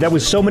great. That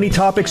was so many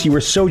topics. You were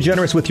so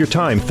generous with your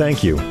time.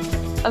 Thank you.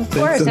 Of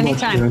course,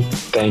 anytime.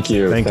 Thank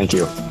you. Thank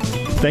you.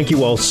 Thank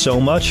you all so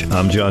much.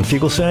 I'm John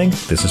Fugelsang.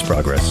 This is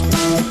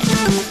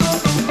Progress.